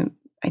is I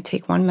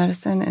take one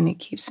medicine and it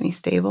keeps me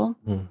stable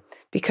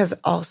because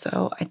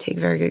also I take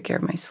very good care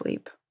of my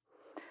sleep.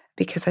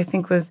 Because I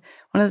think one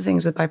of the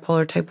things with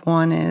bipolar type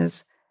 1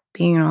 is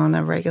being on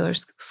a regular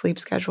sleep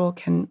schedule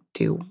can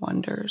do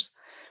wonders.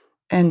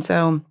 And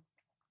so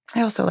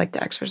I also like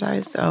to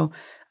exercise. So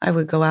I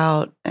would go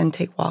out and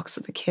take walks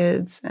with the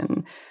kids,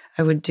 and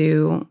I would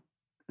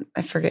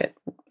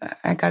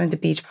I got into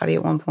Beachbody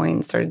at one point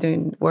and started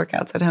doing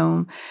workouts at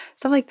home,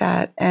 stuff like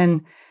that.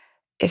 And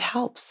it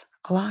helps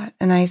a lot.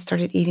 And I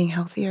started eating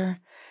healthier.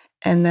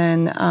 And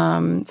then,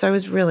 so I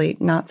was really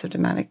not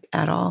symptomatic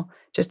at all,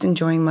 just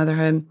enjoying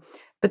motherhood,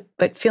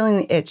 but feeling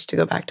the itch to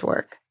go back to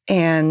work.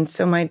 And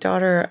so my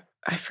daughter,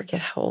 I forget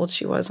how old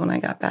she was when I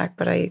got back,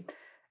 but I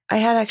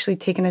had actually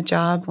taken a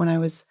job when I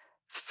was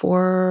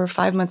 4 or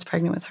 5 months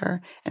pregnant with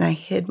her, and I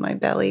hid my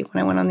belly when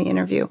I went on the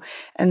interview,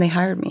 and they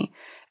hired me.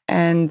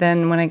 And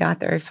then when I got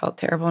there, I felt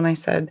terrible, and I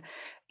said,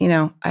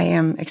 I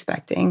am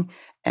expecting.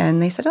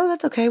 And they said, oh,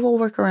 that's okay, we'll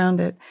work around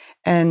it.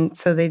 And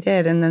so they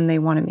did, and then they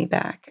wanted me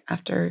back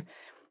after.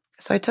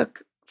 So I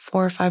took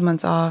 4 or 5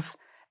 months off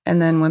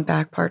and then went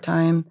back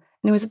part-time,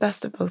 and it was the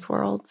best of both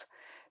worlds.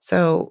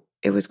 So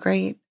it was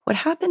great. What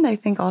happened, I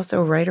think,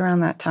 also right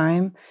around that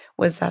time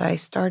was that I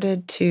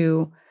started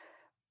to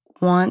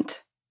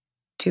want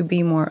to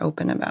be more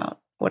open about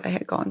what I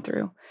had gone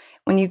through.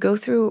 When you go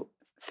through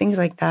things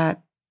like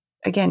that,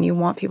 again, you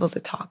want people to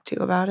talk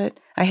to about it.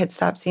 I had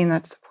stopped seeing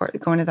that support,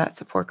 going to that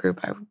support group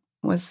I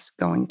was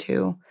going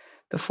to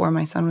before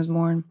my son was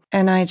born.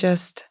 And I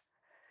just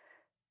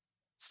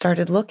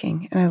started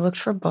looking, and I looked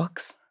for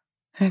books,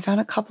 and I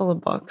found a couple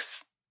of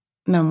books,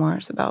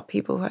 memoirs about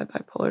people who had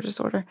bipolar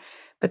disorder.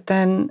 But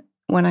then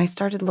when I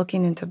started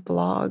looking into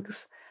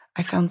blogs,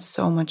 I found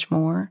so much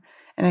more.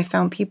 And I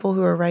found people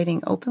who were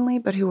writing openly,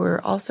 but who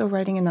were also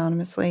writing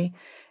anonymously.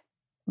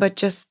 But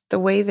just the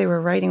way they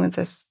were writing with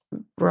this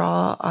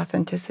raw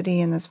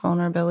authenticity and this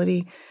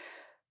vulnerability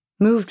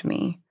moved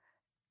me.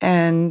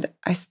 And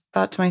I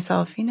thought to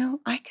myself,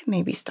 I could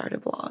maybe start a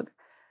blog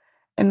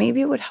and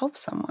maybe it would help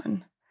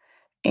someone.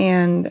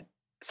 And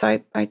so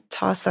I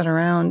tossed that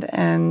around,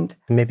 and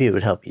maybe it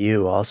would help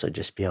you also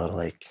just be able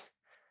to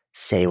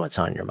say what's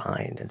on your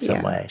mind in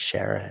some way,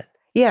 share it.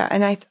 Yeah.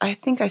 And I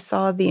think I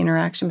saw the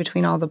interaction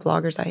between all the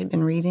bloggers I had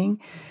been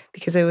reading,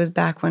 because it was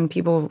back when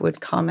people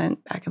would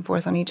comment back and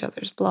forth on each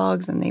other's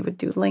blogs and they would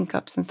do link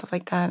ups and stuff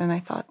like that. And I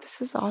thought,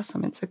 this is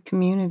awesome. It's a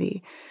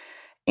community.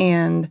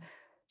 And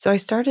so I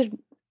started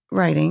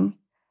writing,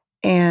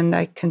 and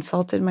I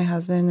consulted my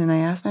husband, and I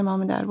asked my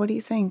mom and dad, what do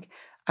you think?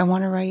 I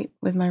want to write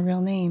with my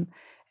real name.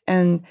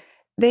 And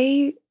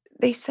they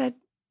said,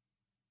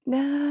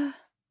 nah,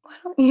 why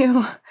don't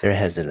you? They're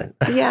hesitant.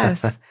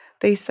 Yes.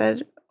 They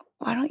said,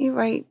 why don't you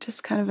write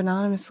just kind of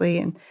anonymously?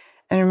 And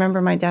I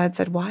remember my dad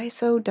said, why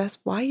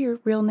your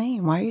real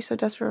name? Why are you so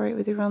desperate to write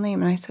with your real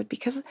name? And I said,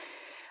 because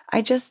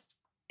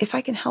if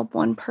I can help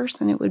one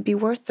person, it would be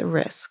worth the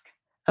risk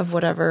of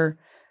whatever,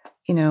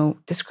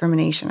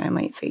 discrimination I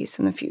might face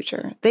in the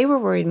future. They were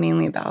worried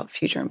mainly about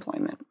future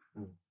employment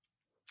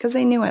because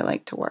they knew I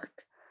liked to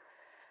work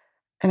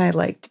and I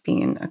liked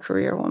being a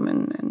career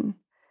woman. And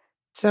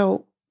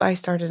so I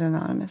started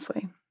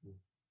anonymously.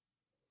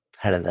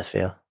 How did that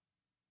feel?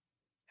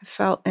 It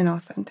felt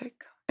inauthentic.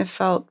 It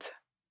felt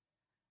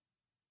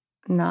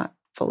not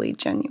fully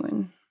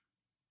genuine,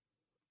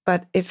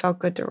 but it felt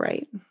good to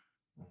write.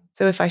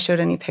 So if I showed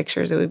any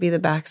pictures, it would be the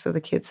backs of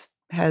the kids'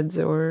 heads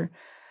or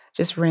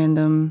just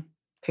random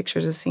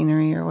pictures of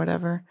scenery or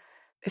whatever.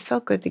 It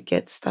felt good to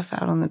get stuff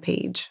out on the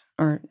page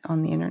or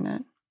on the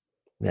internet.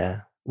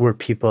 Yeah. Did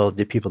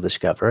people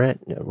discover it?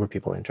 Were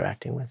people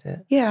interacting with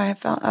it? Yeah, I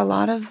felt a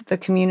lot of the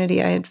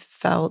community I had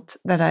felt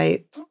that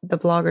the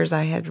bloggers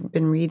I had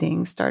been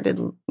reading started,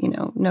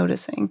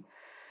 noticing.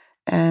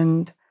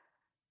 And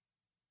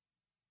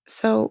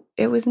so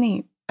it was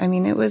neat. I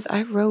mean,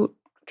 I wrote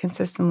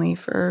consistently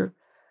for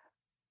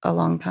a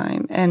long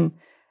time. And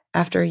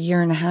after a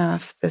year and a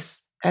half,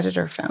 this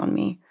editor found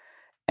me,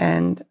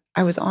 and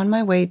I was on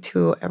my way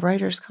to a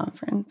writer's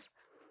conference,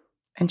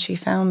 and she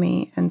found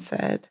me and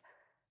said,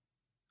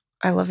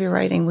 I love your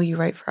writing. Will you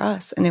write for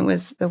us? And it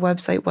was the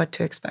website, What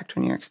to Expect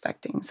When You're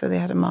Expecting. So they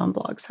had a mom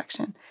blog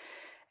section.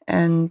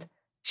 And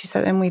she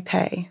said, and we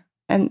pay.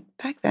 And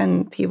back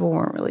then, people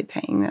weren't really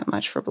paying that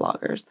much for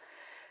bloggers.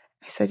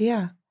 I said,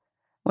 yeah.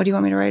 What do you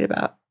want me to write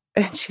about?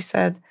 And she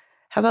said,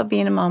 how about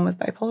being a mom with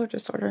bipolar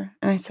disorder?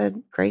 And I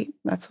said, great.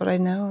 That's what I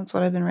know. That's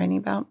what I've been writing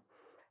about.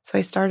 So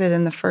I started,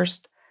 and the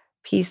first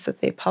piece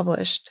that they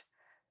published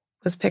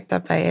was picked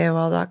up by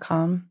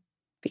AOL.com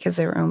because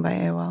they were owned by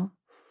AOL.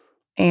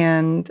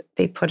 And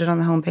they put it on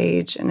the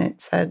homepage, and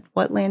it said,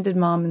 what landed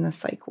mom in the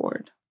psych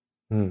ward?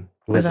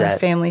 Was that a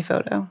family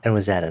photo? And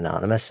was that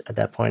anonymous at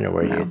that point, or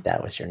were No.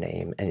 that was your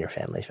name and your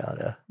family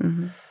photo?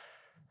 Mm-hmm.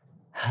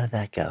 How did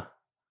that go?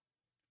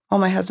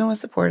 Well, my husband was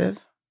supportive.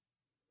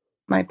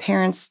 My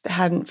parents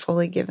hadn't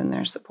fully given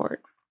their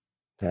support.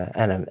 Yeah,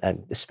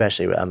 and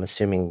especially, I'm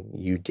assuming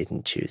you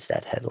didn't choose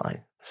that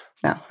headline.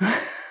 No.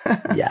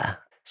 Yeah.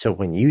 So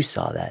when you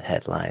saw that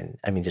headline,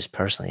 I mean, just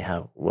personally,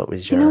 what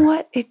was your... You know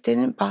what? It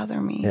didn't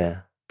bother me.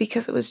 Yeah.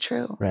 Because it was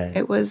true. Right.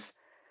 It was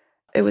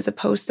a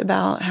post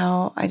about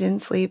how I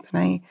didn't sleep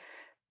and I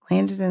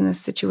landed in this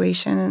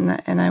situation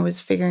and I was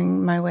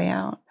figuring my way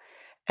out.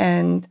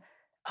 And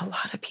a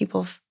lot of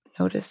people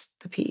noticed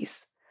the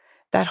piece.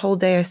 That whole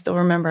day, I still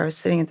remember I was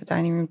sitting at the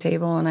dining room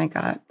table and I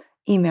got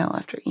email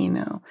after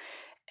email.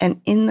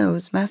 And in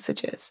those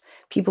messages,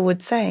 people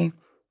would say,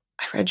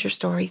 I read your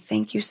story.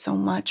 Thank you so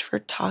much for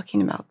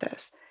talking about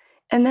this.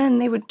 And then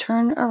they would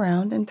turn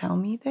around and tell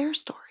me their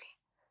story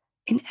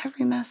in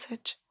every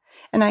message.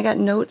 And I got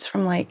notes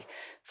from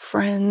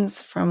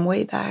friends from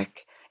way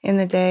back in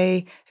the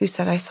day who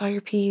said, I saw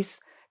your piece,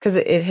 because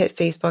it hit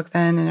Facebook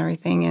then and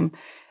everything.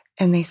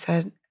 And they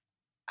said,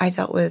 I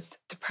dealt with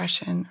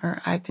depression,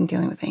 or I've been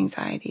dealing with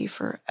anxiety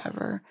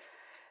forever.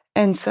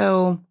 And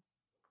so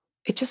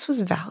it just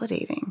was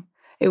validating.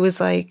 It was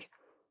like,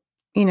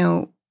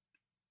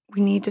 we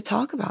need to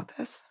talk about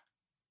this.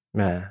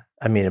 Yeah.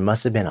 I mean, it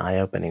must have been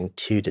eye-opening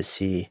too to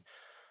see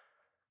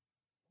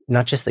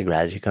not just the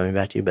gratitude coming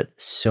back to you, but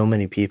so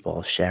many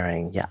people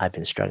sharing, yeah, I've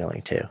been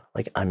struggling too.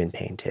 I'm in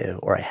pain too,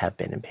 or I have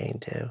been in pain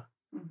too.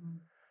 Mm-hmm.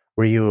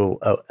 Were you,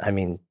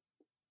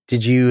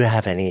 did you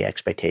have any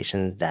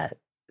expectation that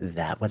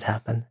would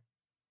happen?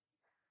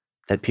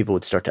 That people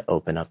would start to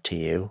open up to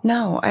you?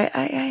 No,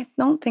 I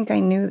don't think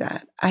I knew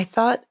that. I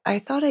thought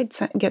I'd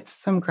get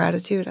some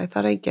gratitude. I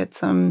thought I'd get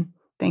some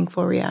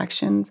thankful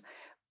reactions,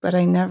 but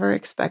I never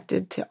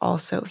expected to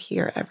also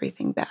hear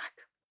everything back.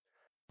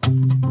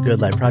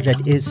 Good Life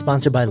Project is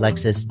sponsored by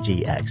Lexus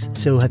GX.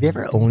 So have you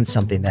ever owned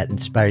something that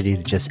inspired you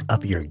to just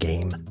up your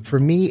game? For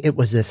me, it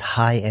was this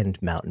high-end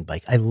mountain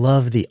bike. I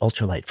love the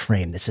ultralight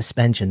frame, the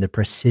suspension, the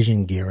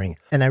precision gearing,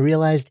 and I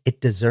realized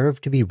it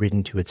deserved to be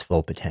ridden to its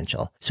full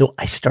potential. So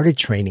I started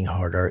training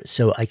harder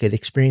so I could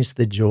experience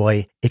the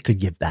joy it could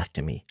give back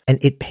to me. And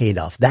it paid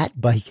off.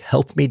 That bike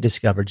helped me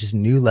discover just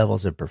new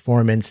levels of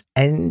performance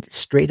and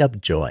straight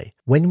up joy.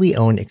 When we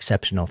own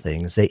exceptional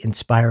things, they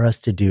inspire us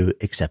to do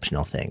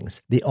exceptional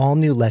things. The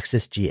all-new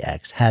Lexus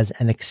GX has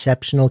an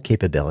exceptional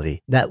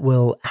capability that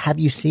will have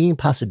you seeing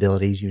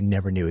possibilities you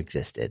never knew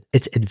existed.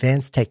 Its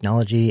advanced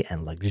technology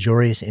and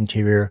luxurious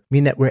interior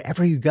mean that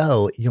wherever you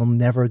go, you'll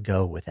never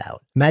go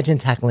without. Imagine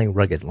tackling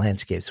rugged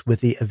landscapes with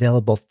the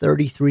available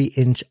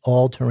 33-inch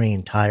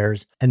all-terrain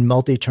tires and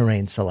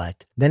multi-terrain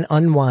select, then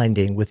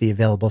unwinding with the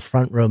available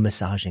front-row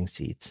massaging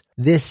seats.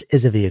 This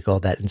is a vehicle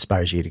that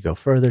inspires you to go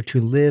further, to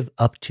live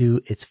up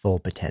to its full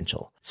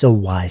potential. So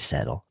why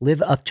settle?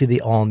 Live up to the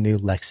all-new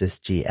Lexus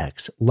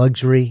GX,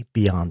 luxury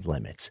beyond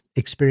limits.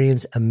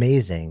 Experience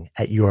amazing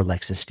at your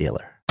Lexus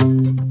dealer.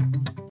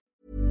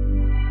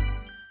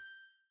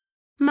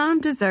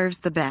 Mom deserves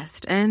the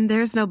best, and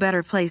there's no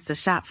better place to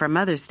shop for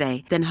Mother's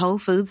Day than Whole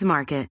Foods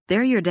Market.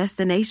 They're your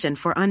destination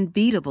for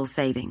unbeatable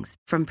savings,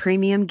 from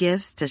premium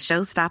gifts to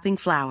show-stopping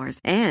flowers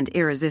and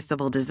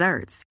irresistible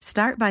desserts.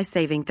 Start by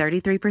saving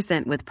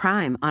 33% with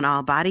Prime on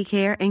all body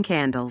care and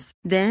candles.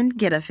 Then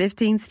get a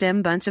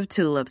 15-stem bunch of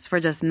tulips for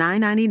just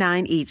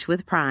 $9.99 each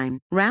with Prime.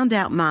 Round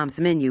out Mom's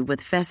menu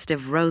with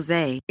festive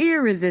rosé,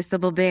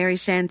 irresistible berry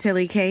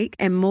chantilly cake,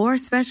 and more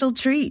special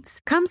treats.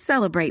 Come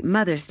celebrate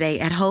Mother's Day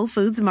at Whole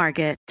Foods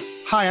Market.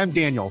 Hi, I'm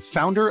Daniel,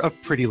 founder of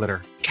Pretty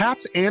Litter.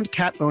 Cats and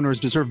cat owners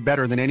deserve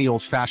better than any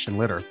old-fashioned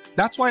litter.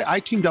 That's why I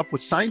teamed up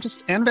with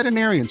scientists and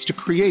veterinarians to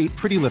create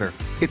Pretty Litter.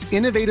 Its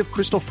innovative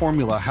crystal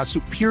formula has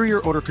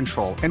superior odor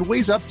control and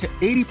weighs up to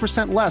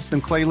 80% less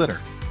than clay litter.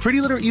 Pretty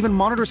Litter even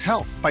monitors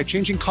health by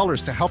changing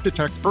colors to help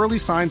detect early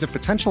signs of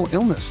potential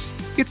illness.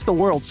 It's the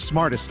world's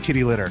smartest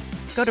kitty litter.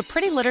 Go to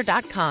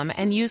prettylitter.com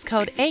and use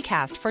code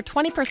ACAST for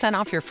 20%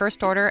 off your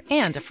first order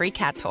and a free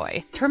cat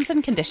toy. Terms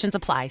and conditions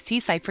apply. See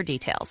site for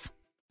details.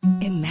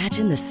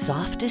 Imagine the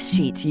softest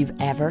sheets you've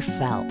ever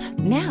felt.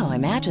 Now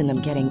imagine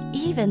them getting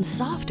even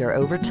softer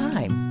over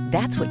time.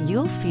 That's what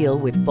you'll feel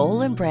with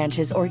Boll &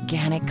 Branch's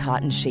organic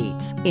cotton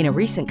sheets. In a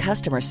recent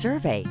customer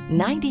survey,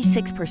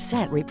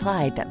 96%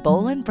 replied that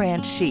Boll &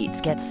 Branch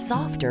sheets get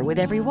softer with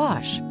every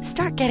wash.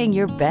 Start getting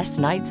your best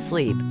night's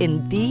sleep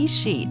in these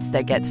sheets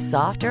that get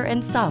softer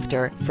and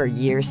softer for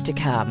years to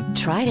come.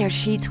 Try their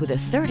sheets with a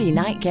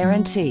 30-night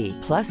guarantee.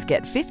 Plus,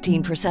 get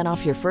 15%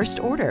 off your first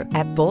order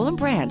at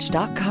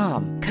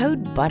bollandbranch.com.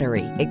 Code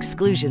BUTTERY.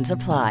 Exclusions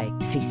apply.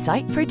 See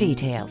site for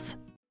details.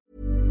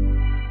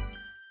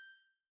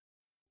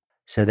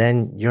 So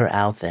then you're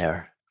out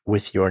there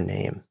with your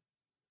name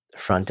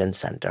front and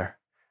center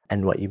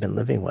and what you've been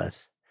living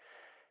with.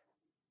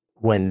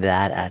 When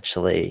that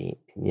actually,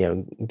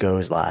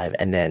 goes live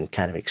and then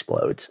kind of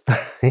explodes,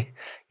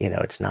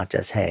 it's not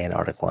just, hey, an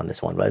article on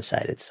this one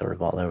website, it's sort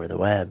of all over the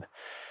web.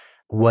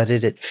 What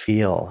did it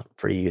feel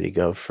for you to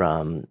go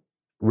from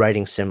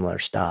writing similar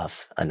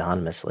stuff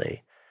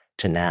anonymously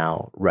to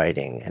now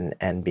writing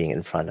and being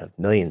in front of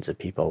millions of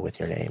people with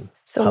your name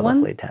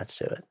publicly attached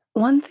to it?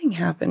 One thing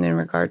happened in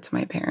regard to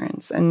my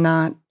parents and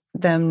not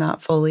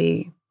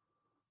fully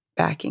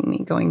backing me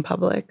going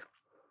public.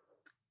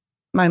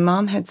 My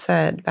mom had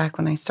said back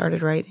when I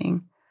started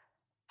writing,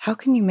 how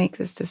can you make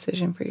this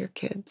decision for your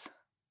kids?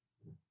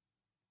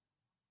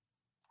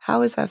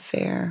 How is that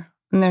fair?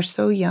 And they're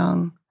so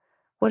young.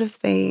 What if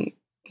they,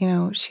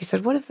 she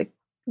said, what if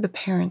the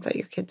parents at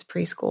your kids'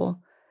 preschool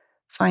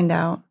find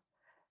out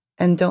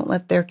and don't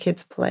let their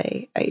kids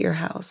play at your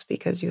house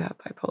because you have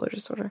bipolar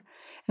disorder?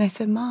 And I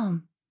said,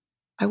 Mom,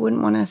 I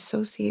wouldn't want to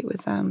associate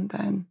with them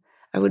then.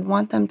 I would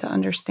want them to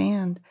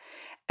understand.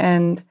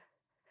 And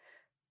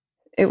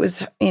it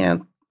was,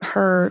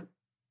 her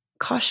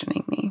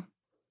cautioning me.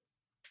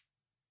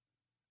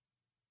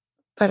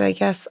 But I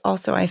guess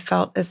also I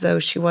felt as though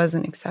she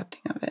wasn't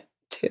accepting of it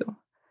too.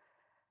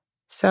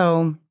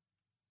 So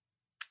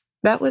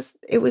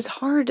it was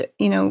hard,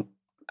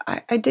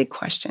 I did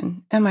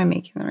question, am I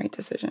making the right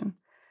decision?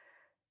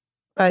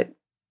 But,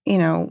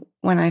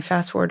 when I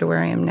fast forward to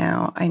where I am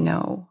now, I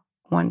know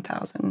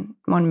 1,000,000%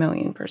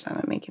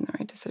 I'm making the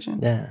right decision.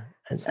 Yeah.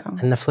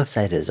 And the flip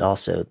side is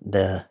also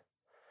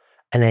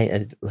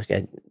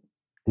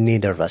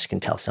neither of us can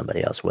tell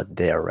somebody else what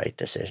their right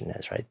decision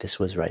is, right? This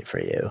was right for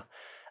you.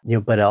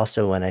 But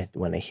also when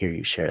I hear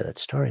you share that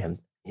story,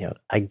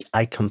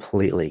 I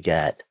completely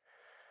get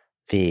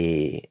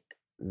the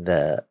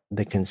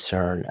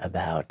concern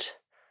about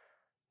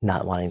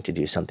not wanting to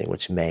do something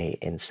which may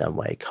in some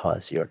way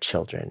cause your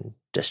children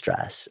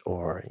distress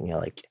or,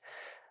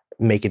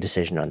 make a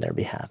decision on their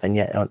behalf. And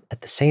yet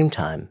at the same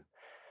time,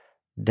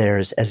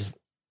 there's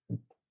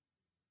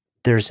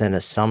an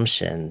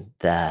assumption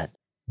that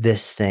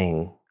this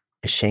thing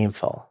is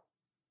shameful,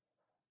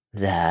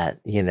 that,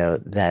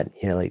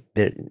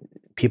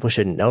 people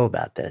shouldn't know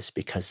about this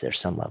because there's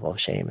some level of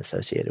shame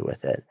associated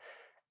with it.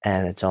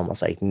 And it's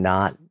almost like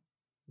not,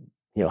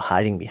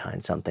 hiding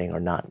behind something or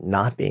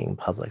not being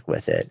public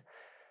with it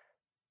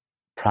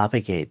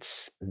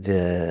propagates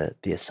the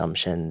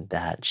assumption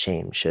that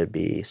shame should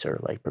be sort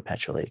of like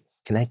perpetually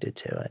connected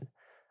to it.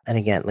 And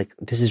again, like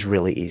this is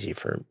really easy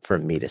for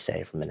me to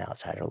say from an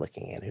outsider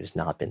looking in who's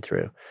not been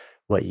through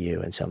what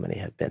you and so many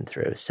have been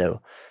through.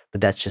 So, but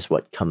that's just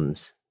what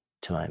comes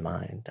to my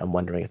mind. I'm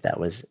wondering if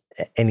that was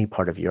any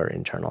part of your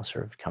internal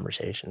sort of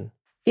conversation.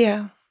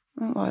 Yeah,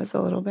 it was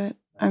a little bit.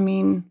 I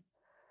mean,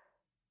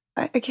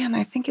 I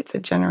think it's a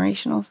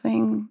generational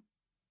thing,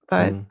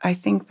 but I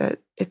think that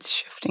it's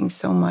shifting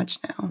so much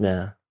now.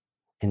 Yeah,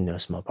 in no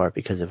small part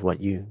because of what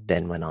you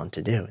then went on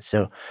to do.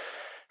 So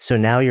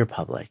now you're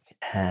public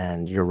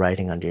and you're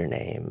writing under your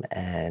name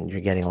and you're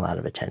getting a lot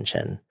of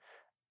attention,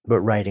 but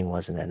writing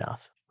wasn't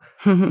enough.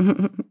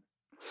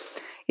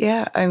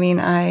 Yeah, I mean,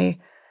 a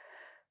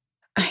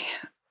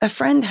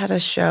friend had a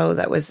show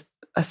that was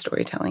a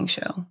storytelling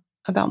show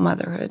about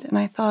motherhood. And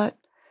I thought,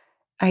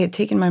 I had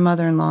taken my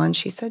mother-in-law and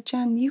she said,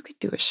 Jen, you could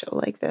do a show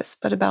like this,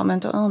 but about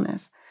mental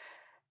illness.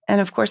 And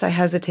of course, I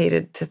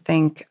hesitated to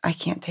think, I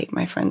can't take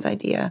my friend's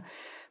idea.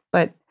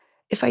 But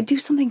if I do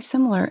something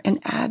similar and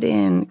add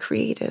in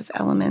creative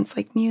elements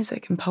like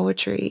music and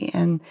poetry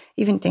and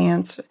even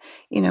dance,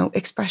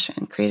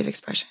 expression, creative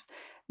expression,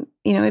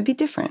 it'd be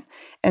different.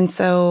 And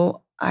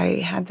so I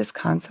had this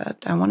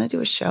concept. I want to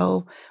do a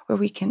show where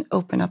we can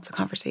open up the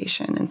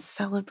conversation and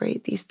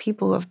celebrate these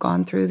people who have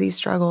gone through these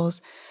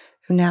struggles,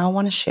 who now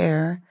want to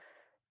share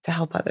to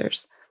help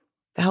others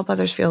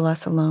feel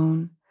less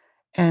alone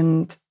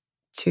and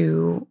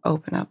to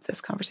open up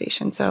this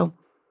conversation. So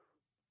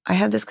I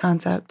had this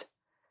concept.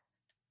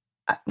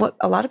 What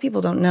a lot of people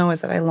don't know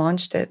is that I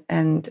launched it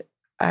and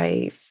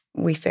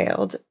we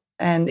failed.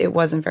 And it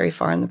wasn't very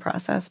far in the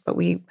process, but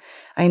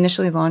I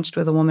initially launched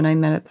with a woman I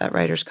met at that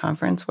writers'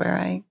 conference where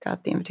I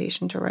got the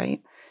invitation to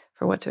write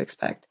for What to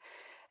Expect.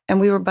 And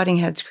we were butting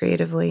heads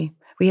creatively.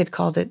 We had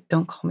called it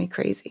Don't Call Me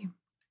Crazy.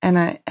 And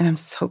I'm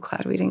so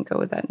glad we didn't go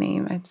with that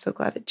name. I'm so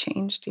glad it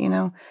changed,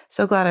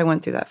 so glad I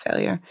went through that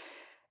failure.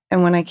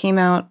 And when I came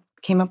up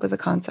with the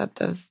concept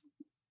of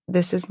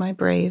This Is My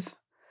Brave.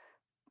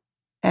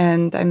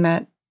 And I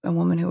met a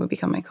woman who would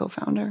become my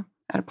co-founder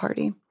at a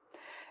party.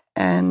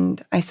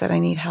 And I said, I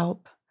need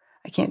help.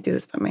 I can't do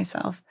this by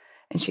myself.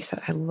 And she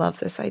said, I love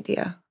this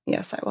idea.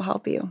 Yes, I will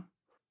help you.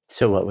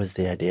 So what was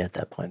the idea at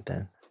that point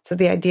then? So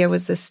the idea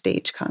was this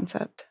stage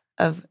concept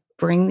of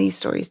bring these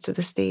stories to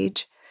the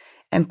stage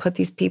and put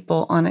these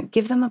people on it,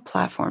 give them a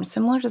platform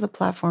similar to the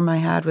platform I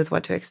had with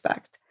What to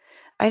Expect.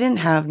 I didn't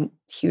have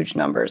huge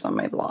numbers on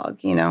my blog,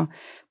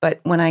 but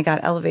when I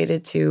got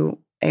elevated to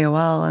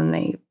AOL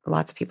and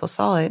lots of people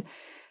saw it,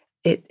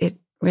 it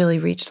really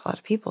reached a lot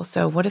of people.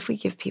 So what if we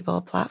give people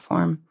a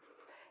platform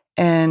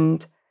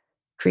and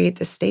create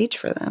the stage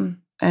for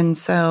them? And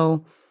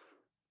so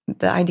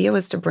the idea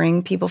was to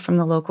bring people from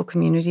the local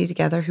community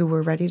together who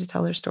were ready to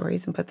tell their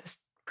stories and put this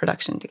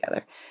production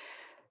together.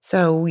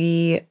 So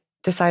we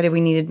decided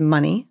we needed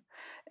money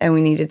and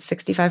we needed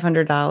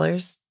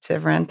 $6,500 to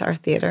rent our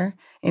theater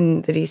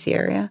in the DC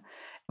area.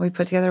 We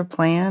put together a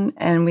plan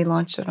and we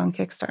launched it on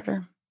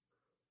Kickstarter.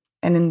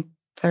 And in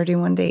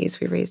 31 days,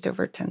 we raised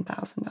over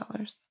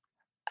 $10,000.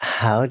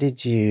 How did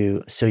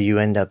so you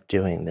end up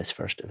doing this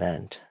first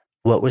event.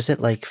 What was it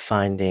like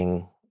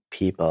finding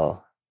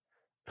people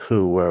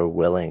who were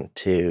willing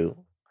to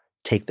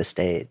take the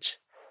stage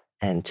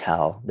and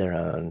tell their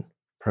own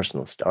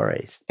personal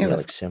stories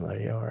similar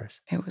to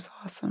yours? It was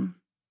awesome.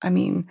 I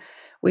mean,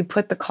 we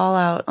put the call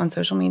out on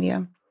social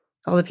media,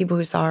 all the people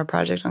who saw our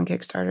project on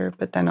Kickstarter,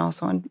 but then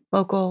also on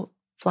local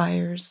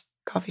flyers,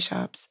 coffee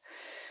shops,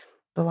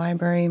 the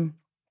library.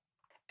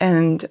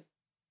 And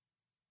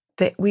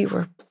that we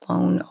were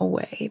blown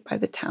away by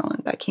the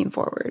talent that came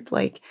forward.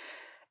 Like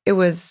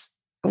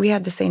we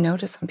had to say no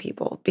to some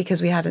people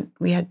because we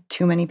had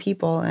too many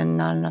people and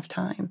not enough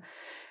time.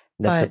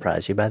 That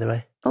surprised you, by the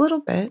way? A little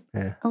bit.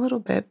 Yeah. A little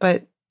bit,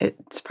 but it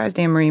surprised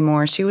Anne-Marie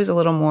more. She was a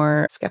little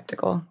more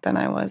skeptical than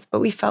I was, but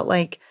we felt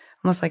like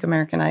almost like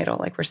American Idol,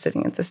 like we're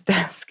sitting at this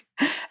desk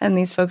and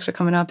these folks are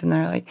coming up and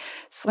they're like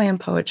slam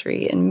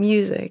poetry and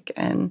music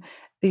and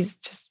these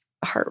just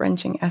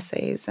heart-wrenching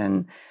essays.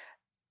 And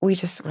we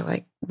just were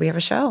like, we have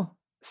a show.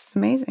 This is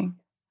amazing.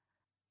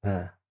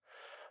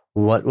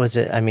 What was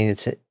it? I mean,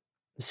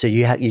 so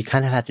you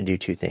kind of have to do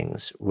two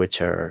things,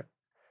 which are,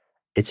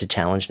 it's a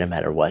challenge no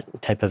matter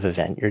what type of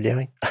event you're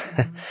doing,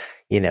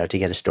 to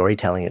get a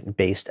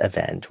storytelling-based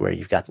event where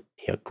you've got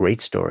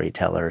great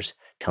storytellers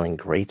telling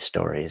great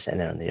stories, and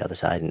then on the other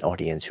side, an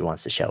audience who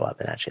wants to show up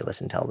and actually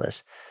listen, tell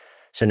this.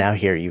 So now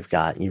here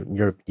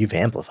you've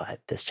amplified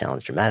this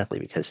challenge dramatically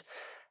because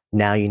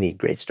now you need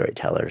great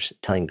storytellers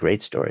telling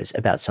great stories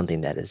about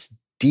something that is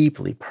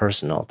deeply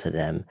personal to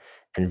them,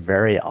 and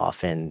very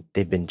often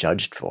they've been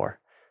judged for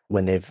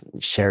when they've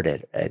shared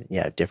it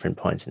at different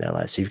points in their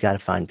lives. So you've got to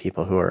find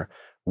people who are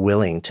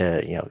willing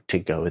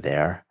to go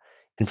there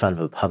in front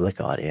of a public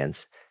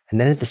audience. And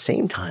then at the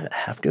same time, I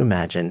have to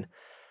imagine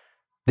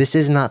this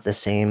is not the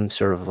same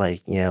sort of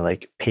like,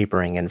 like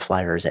papering and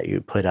flyers that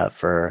you put up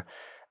for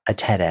a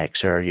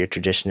TEDx or your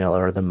traditional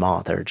or the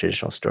Moth or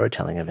traditional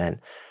storytelling event,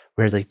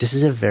 where like this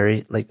is a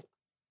very like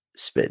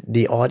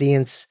the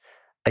audience.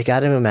 I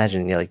got to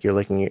imagine, like you're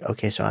looking,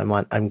 okay, so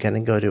I'm going to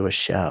go to a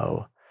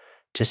show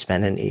to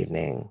spend an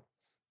evening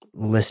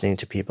listening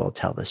to people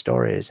tell the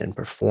stories and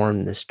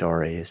perform the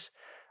stories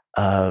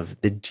of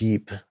the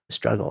deep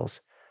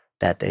struggles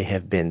that they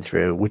have been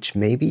through, which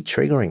may be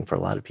triggering for a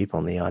lot of people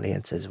in the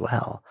audience as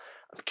well.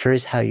 I'm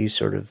curious how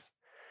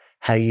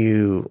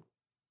you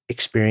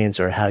experience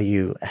or how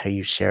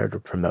you shared or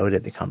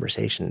promoted the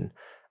conversation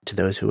to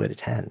those who would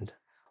attend.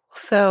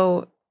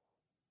 So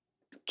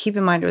keep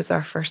in mind, it was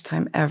our first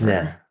time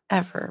ever.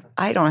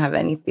 I don't have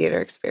any theater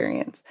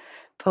experience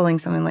pulling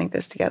something like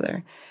this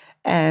together.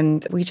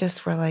 And we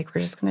just were like,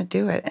 we're just going to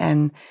do it.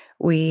 And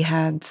we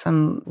had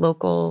some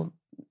local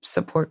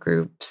support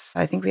groups.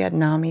 I think we had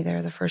NAMI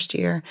there the first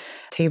year,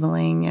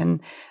 tabling,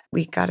 and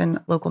we got in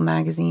local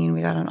magazine.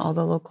 We got on all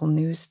the local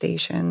news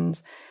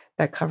stations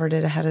that covered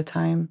it ahead of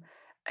time.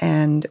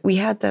 And we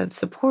had the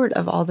support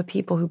of all the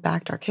people who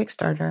backed our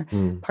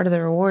Kickstarter. Part of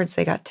the rewards,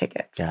 they got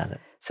tickets. Got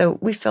it. So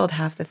we filled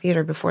half the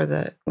theater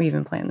before we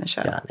even planned the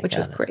show, which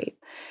was great.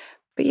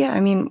 But yeah, I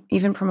mean,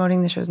 even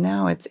promoting the shows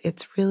now, it's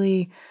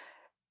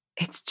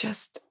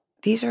just,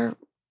 these are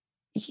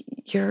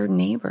your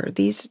neighbor.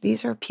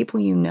 These are people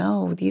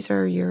these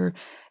are your,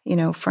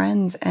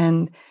 friends.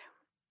 And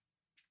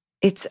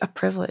it's a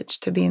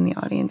privilege to be in the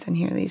audience and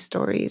hear these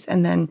stories.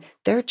 And then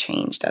they're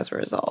changed as a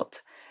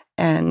result.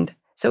 And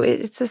so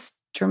it's this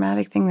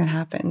dramatic thing that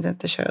happens at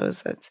the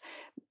shows.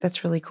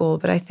 That's really cool.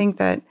 But I think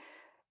that,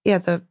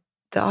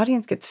 the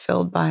audience gets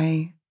filled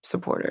by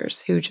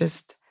supporters who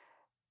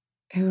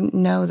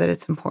know that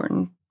it's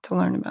important to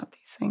learn about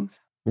these things.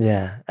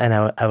 Yeah. And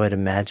I would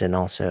imagine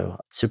also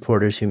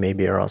supporters who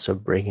maybe are also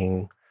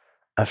bringing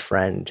a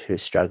friend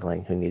who's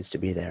struggling, who needs to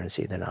be there and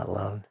see they're not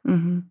alone.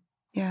 Mm-hmm.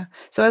 Yeah.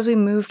 So as we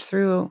moved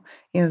through,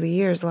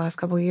 the last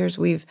couple of years,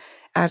 we've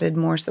added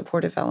more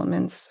supportive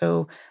elements.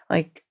 So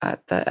like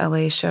at the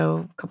LA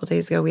show a couple of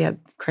days ago, we had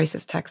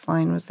crisis text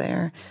line was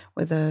there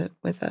with a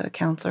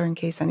counselor in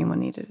case anyone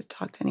needed to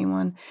talk to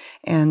anyone.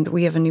 And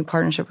we have a new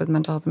partnership with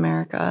Mental Health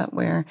America,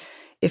 where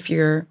if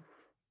you're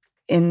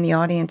in the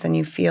audience and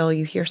you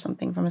hear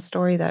something from a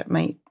story that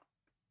might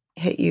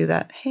hit you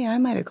that, hey, I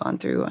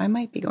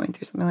might be going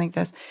through something like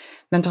this.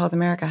 Mental Health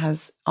America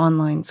has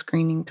online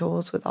screening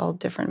tools with all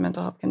different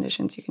mental health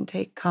conditions you can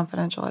take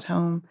confidential at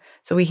home.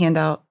 So we hand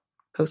out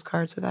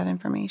postcards with that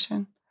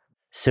information.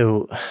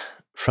 So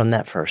from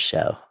that first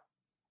show,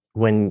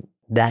 when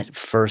that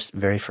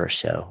very first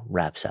show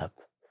wraps up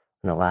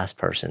and the last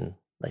person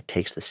like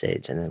takes the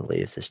stage and then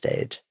leaves the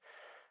stage,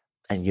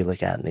 and you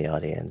look out in the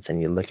audience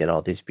and you look at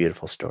all these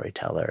beautiful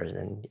storytellers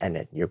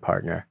and your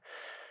partner,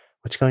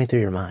 what's going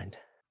through your mind?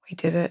 We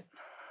did it.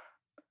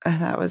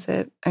 And that was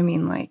it. I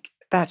mean, like,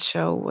 that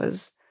show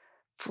was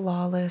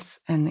flawless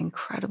and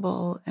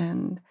incredible,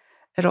 and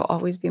it'll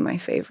always be my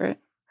favorite.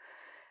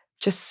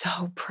 Just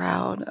so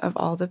proud of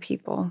all the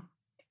people,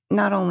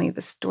 not only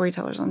the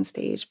storytellers on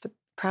stage, but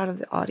proud of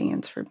the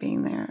audience for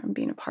being there and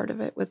being a part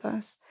of it with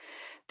us.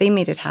 They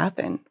made it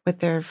happen with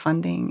their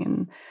funding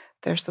and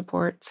their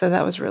support. So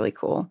that was really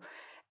cool.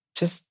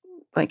 Just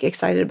like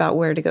excited about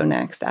where to go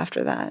next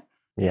after that.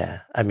 Yeah.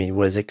 I mean,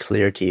 was it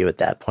clear to you at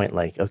that point,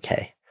 like,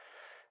 okay,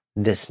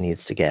 this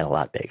needs to get a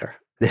lot bigger.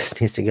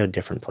 This needs to go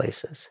different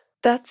places.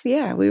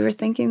 We were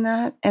thinking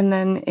that. And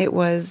then it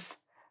was,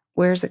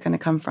 where's it going to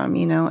come from,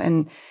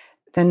 And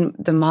then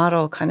the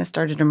model kind of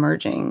started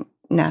emerging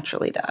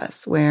naturally to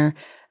us, where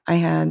I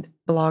had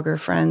blogger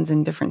friends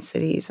in different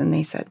cities and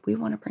they said, we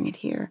want to bring it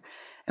here.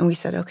 And we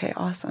said, okay,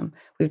 awesome.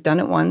 We've done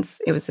it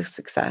once. It was a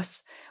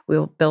success.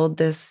 We'll build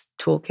this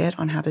toolkit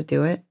on how to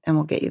do it, and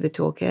we'll get you the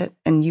toolkit,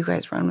 and you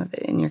guys run with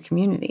it in your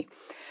community.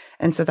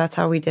 And so that's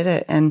how we did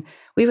it. And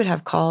we would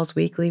have calls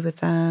weekly with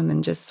them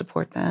and just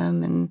support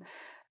them.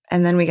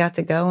 And then we got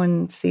to go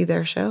and see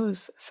their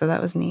shows. So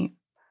that was neat.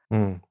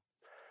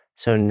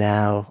 So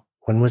now,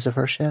 when was the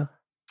first show?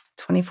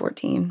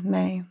 2014,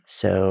 May.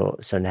 So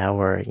now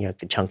we're,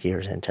 chunk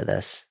years into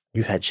this.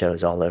 You've had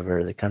shows all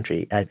over the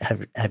country.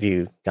 Have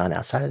you gone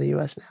outside of the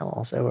U.S. now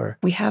also? Or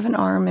we have an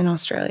arm in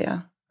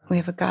Australia. We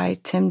have a guy,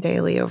 Tim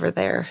Daly, over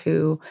there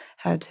who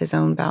had his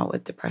own bout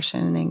with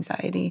depression and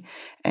anxiety.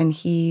 And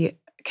he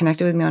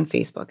connected with me on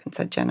Facebook and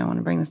said, Jen, I want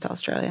to bring this to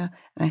Australia.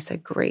 And I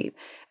said, great.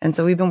 And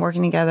so we've been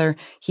working together.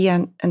 He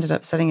ended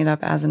up setting it up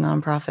as a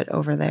nonprofit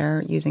over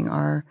there using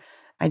our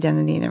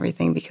identity and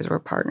everything because we're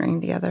partnering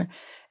together.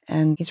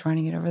 And he's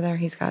running it over there.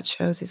 He's got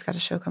shows. He's got a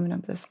show coming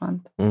up this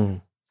month.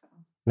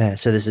 Man,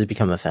 so this has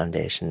become a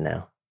foundation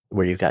now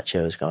where you've got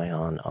shows going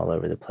on all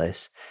over the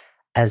place.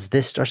 As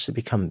this starts to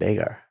become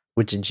bigger,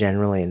 which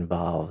generally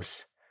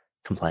involves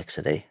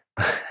complexity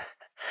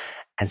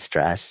and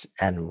stress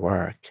and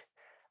work,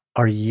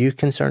 are you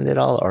concerned at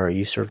all, or are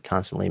you sort of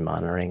constantly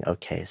monitoring,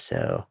 okay,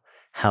 so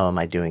how am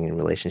I doing in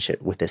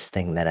relationship with this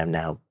thing that I'm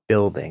now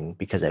building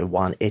because I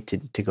want it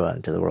to go out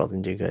into the world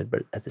and do good,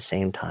 but at the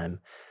same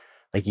time,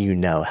 like,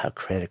 how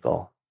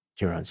critical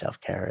your own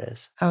self-care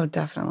is. Oh,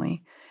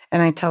 definitely.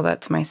 And I tell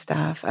that to my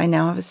staff. I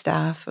now have a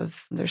staff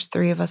there's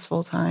 3 of us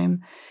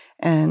full-time,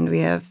 and we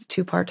have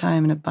 2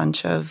 part-time and a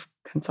bunch of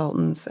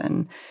consultants.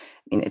 And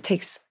I mean, it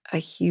takes a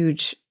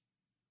huge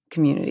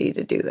community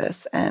to do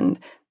this. And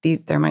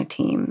they're my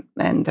team,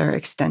 and they're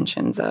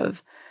extensions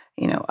of,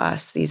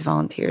 us, these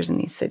volunteers in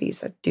these cities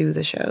that do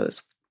the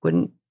shows.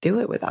 Wouldn't do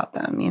it without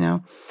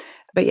them.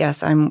 But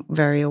yes, I'm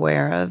very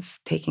aware of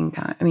taking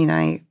time. I mean,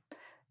 I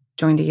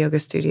joined a yoga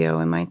studio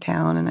in my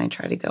town, and I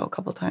try to go a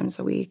couple times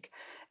a week.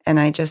 And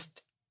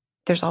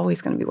there's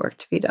always going to be work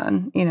to be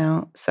done,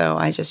 So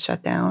I just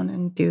shut down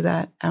and do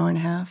that hour and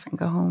a half and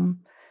go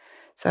home.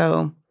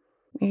 So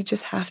you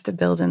just have to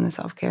build in the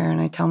self-care.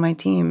 And I tell my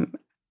team,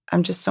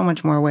 I'm just so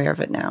much more aware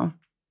of it now.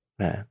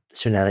 Yeah.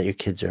 So now that your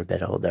kids are a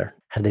bit older,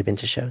 have they been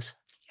to shows?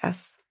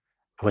 Yes.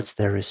 What's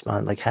their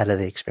response? Like, how do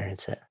they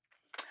experience it?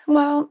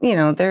 Well,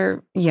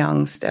 they're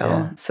young still.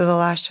 Yeah. So the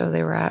last show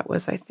they were at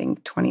was, I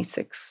think,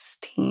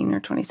 2016 or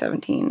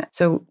 2017.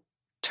 So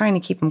trying to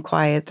keep them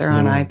quiet. They're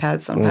on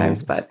iPads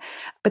sometimes, but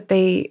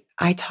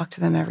I talk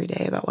to them every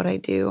day about what I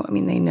do. I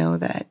mean, they know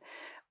that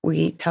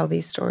we tell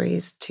these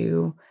stories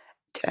to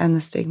end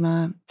the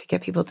stigma, to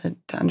get people to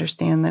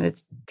understand that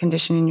it's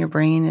condition in your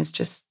brain is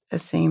just the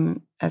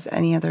same as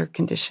any other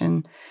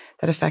condition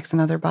that affects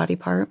another body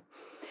part.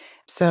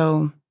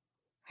 So,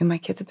 my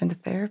kids have been to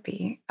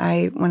therapy.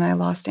 When I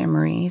lost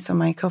Anne-Marie, so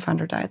my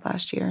co-founder died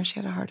last year. She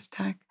had a heart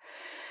attack.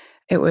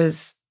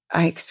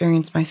 I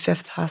experienced my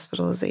 5th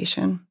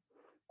hospitalization.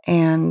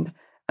 And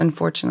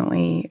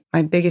unfortunately,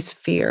 my biggest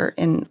fear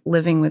in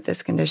living with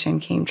this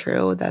condition came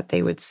true, that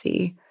they would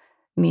see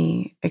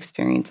me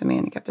experience a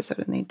manic episode,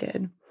 and they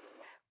did,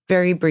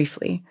 very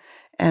briefly.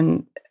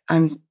 And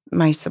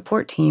my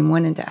support team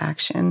went into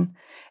action.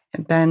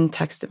 And Ben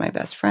texted my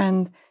best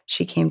friend.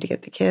 She came to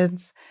get the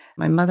kids.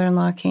 My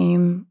mother-in-law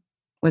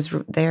was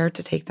there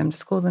to take them to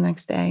school the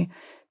next day.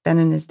 Ben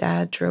and his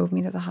dad drove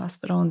me to the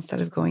hospital instead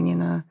of going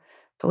in a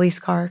police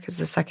car, because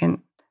the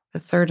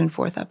 3rd and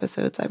 4th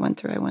episodes I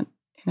went in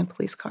a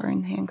police car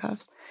in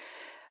handcuffs.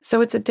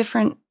 So it's a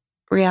different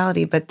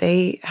reality, but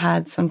they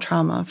had some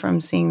trauma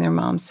from seeing their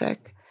mom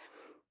sick.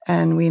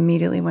 And we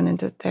immediately went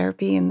into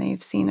therapy, and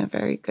they've seen a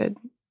very good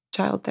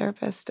child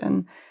therapist,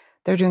 and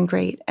they're doing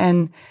great.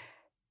 And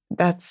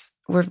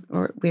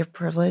we're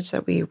privileged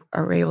that we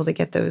are able to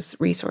get those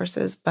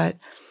resources, but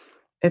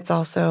it's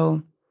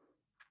also,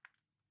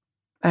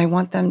 I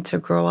want them to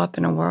grow up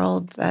in a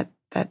world that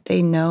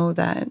they know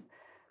that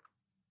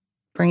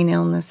brain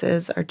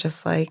illnesses are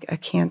just like a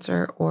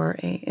cancer,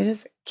 it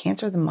is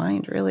cancer of the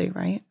mind, really,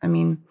 right? I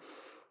mean,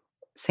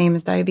 same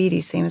as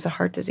diabetes, same as a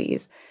heart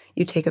disease.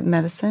 You take a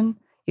medicine,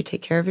 you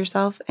take care of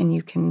yourself, and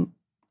you can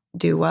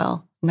do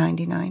well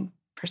 99%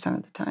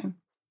 of the time.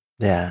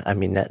 Yeah, I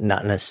mean,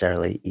 not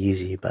necessarily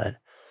easy, but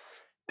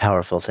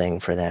powerful thing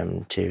for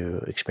them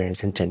to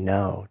experience, and to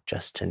know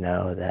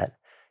that,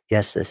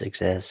 yes, this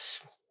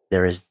exists.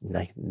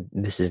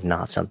 This is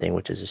not something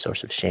which is a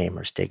source of shame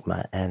or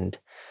stigma, and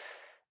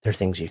there are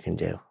things you can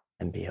do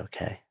and be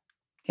okay.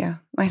 Yeah,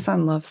 my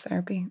son loves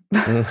therapy.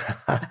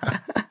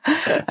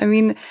 I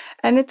mean,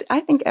 and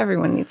I think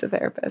everyone needs a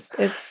therapist.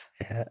 It's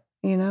a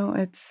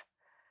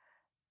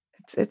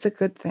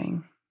good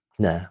thing.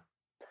 No.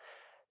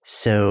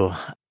 So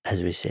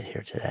as we sit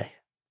here today,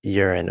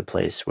 you're in a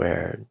place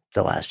where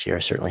the last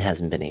year certainly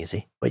hasn't been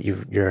easy, but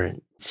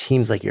it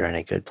seems like you're in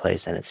a good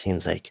place, and it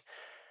seems like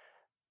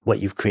what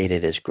you've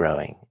created is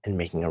growing and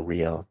making a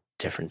real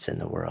difference in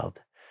the world.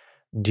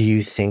 Do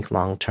you think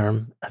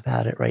long-term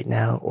about it right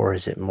now, or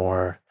is it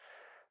more,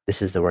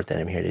 this is the work that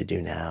I'm here to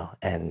do now,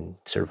 and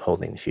sort of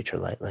holding the future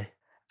lightly?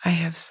 I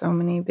have so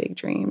many big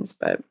dreams,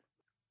 but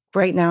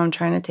right now I'm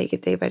trying to take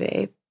it day by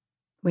day.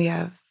 We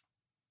have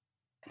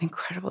an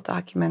incredible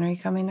documentary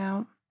coming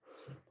out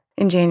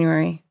in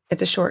January.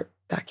 It's a short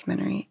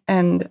documentary,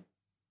 and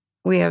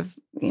we have,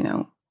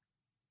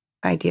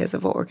 ideas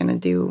of what we're going to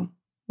do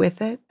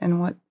with it and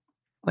what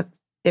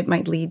it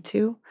might lead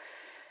to.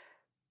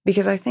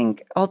 Because I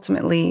think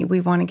ultimately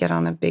we want to get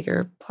on a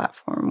bigger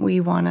platform. We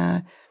want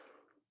to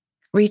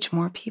reach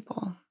more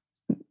people.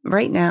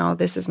 Right now,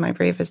 This Is My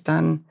Brave has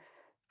done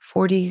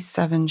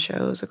 47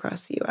 shows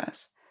across the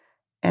US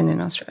and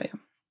in Australia.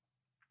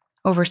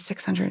 Over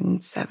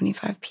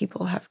 675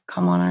 people have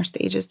come on our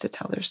stages to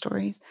tell their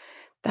stories.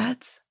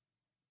 That's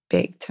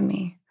big to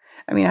me.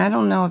 I mean, I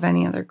don't know of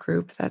any other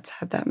group that's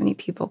had that many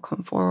people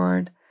come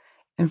forward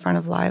in front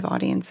of live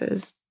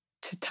audiences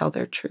to tell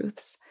their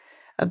truths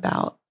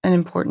about an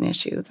important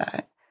issue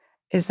that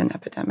is an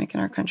epidemic in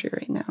our country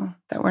right now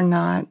that we're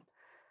not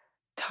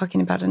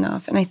talking about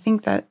enough. And I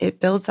think that it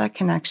builds that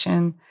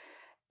connection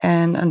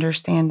and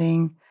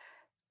understanding.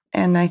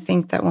 And I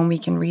think that when we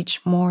can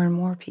reach more and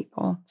more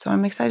people, so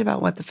I'm excited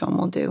about what the film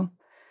will do.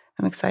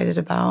 I'm excited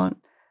about,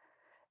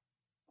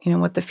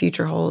 what the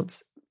future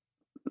holds,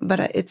 but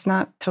it's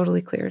not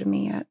totally clear to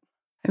me yet.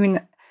 I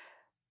mean,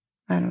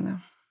 I don't know.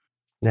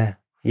 Yeah,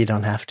 you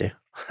don't have to.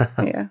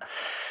 Yeah.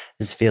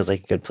 This feels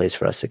like a good place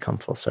for us to come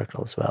full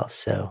circle as well.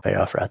 So if I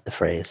offer out the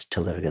phrase,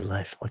 to live a good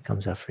life, what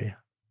comes up for you?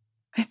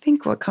 I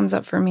think what comes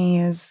up for me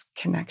is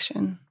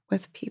connection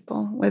with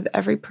people, with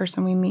every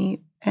person we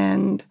meet,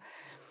 and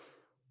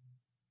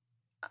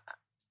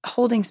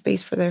holding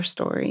space for their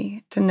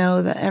story, to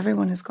know that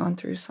everyone has gone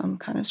through some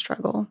kind of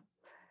struggle,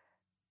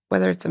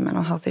 whether it's a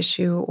mental health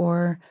issue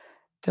or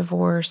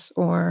divorce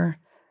or,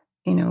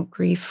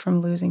 grief from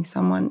losing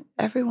someone.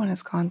 Everyone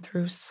has gone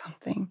through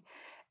something.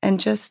 And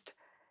just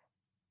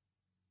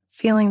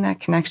feeling that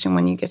connection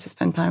when you get to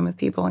spend time with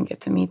people and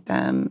get to meet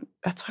them,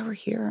 that's why we're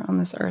here on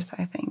this earth,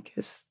 I think,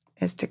 is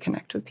to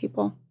connect with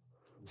people.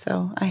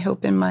 So I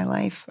hope in my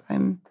life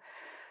I'm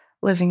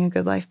living a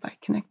good life by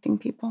connecting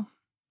people.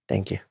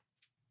 Thank you.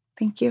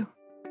 Thank you.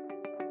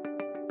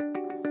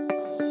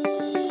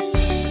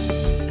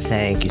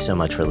 Thank you so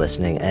much for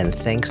listening, and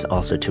thanks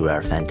also to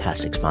our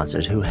fantastic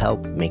sponsors who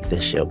help make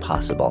this show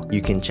possible.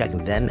 You can check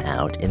them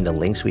out in the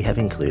links we have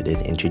included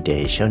in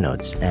today's show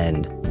notes.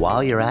 And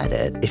while you're at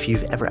it, if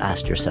you've ever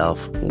asked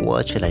yourself,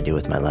 what should I do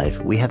with my life?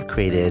 We have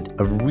created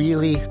a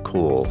really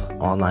cool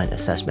online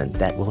assessment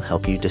that will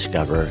help you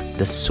discover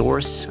the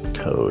source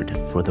code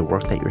for the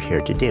work that you're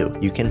here to do.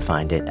 You can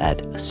find it at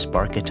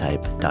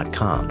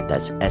sparketype.com.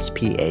 That's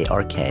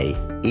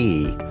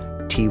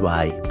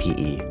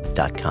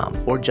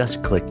SPARKETYPE.com, or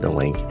just click the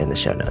link in the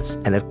show notes.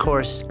 And of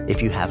course,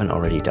 if you haven't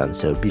already done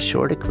so, be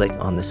sure to click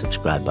on the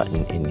subscribe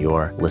button in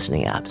your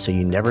listening app so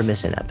you never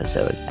miss an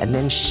episode. And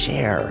then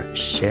share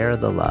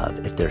the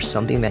love. If there's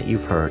something that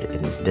you've heard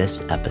in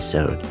this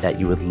episode that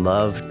you would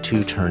love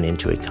to turn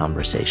into a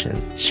conversation,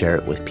 share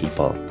it with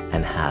people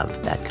and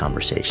have that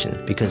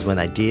conversation. Because when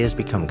ideas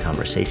become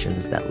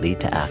conversations that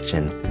lead to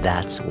action,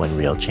 that's when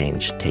real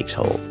change takes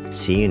hold.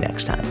 See you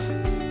next time.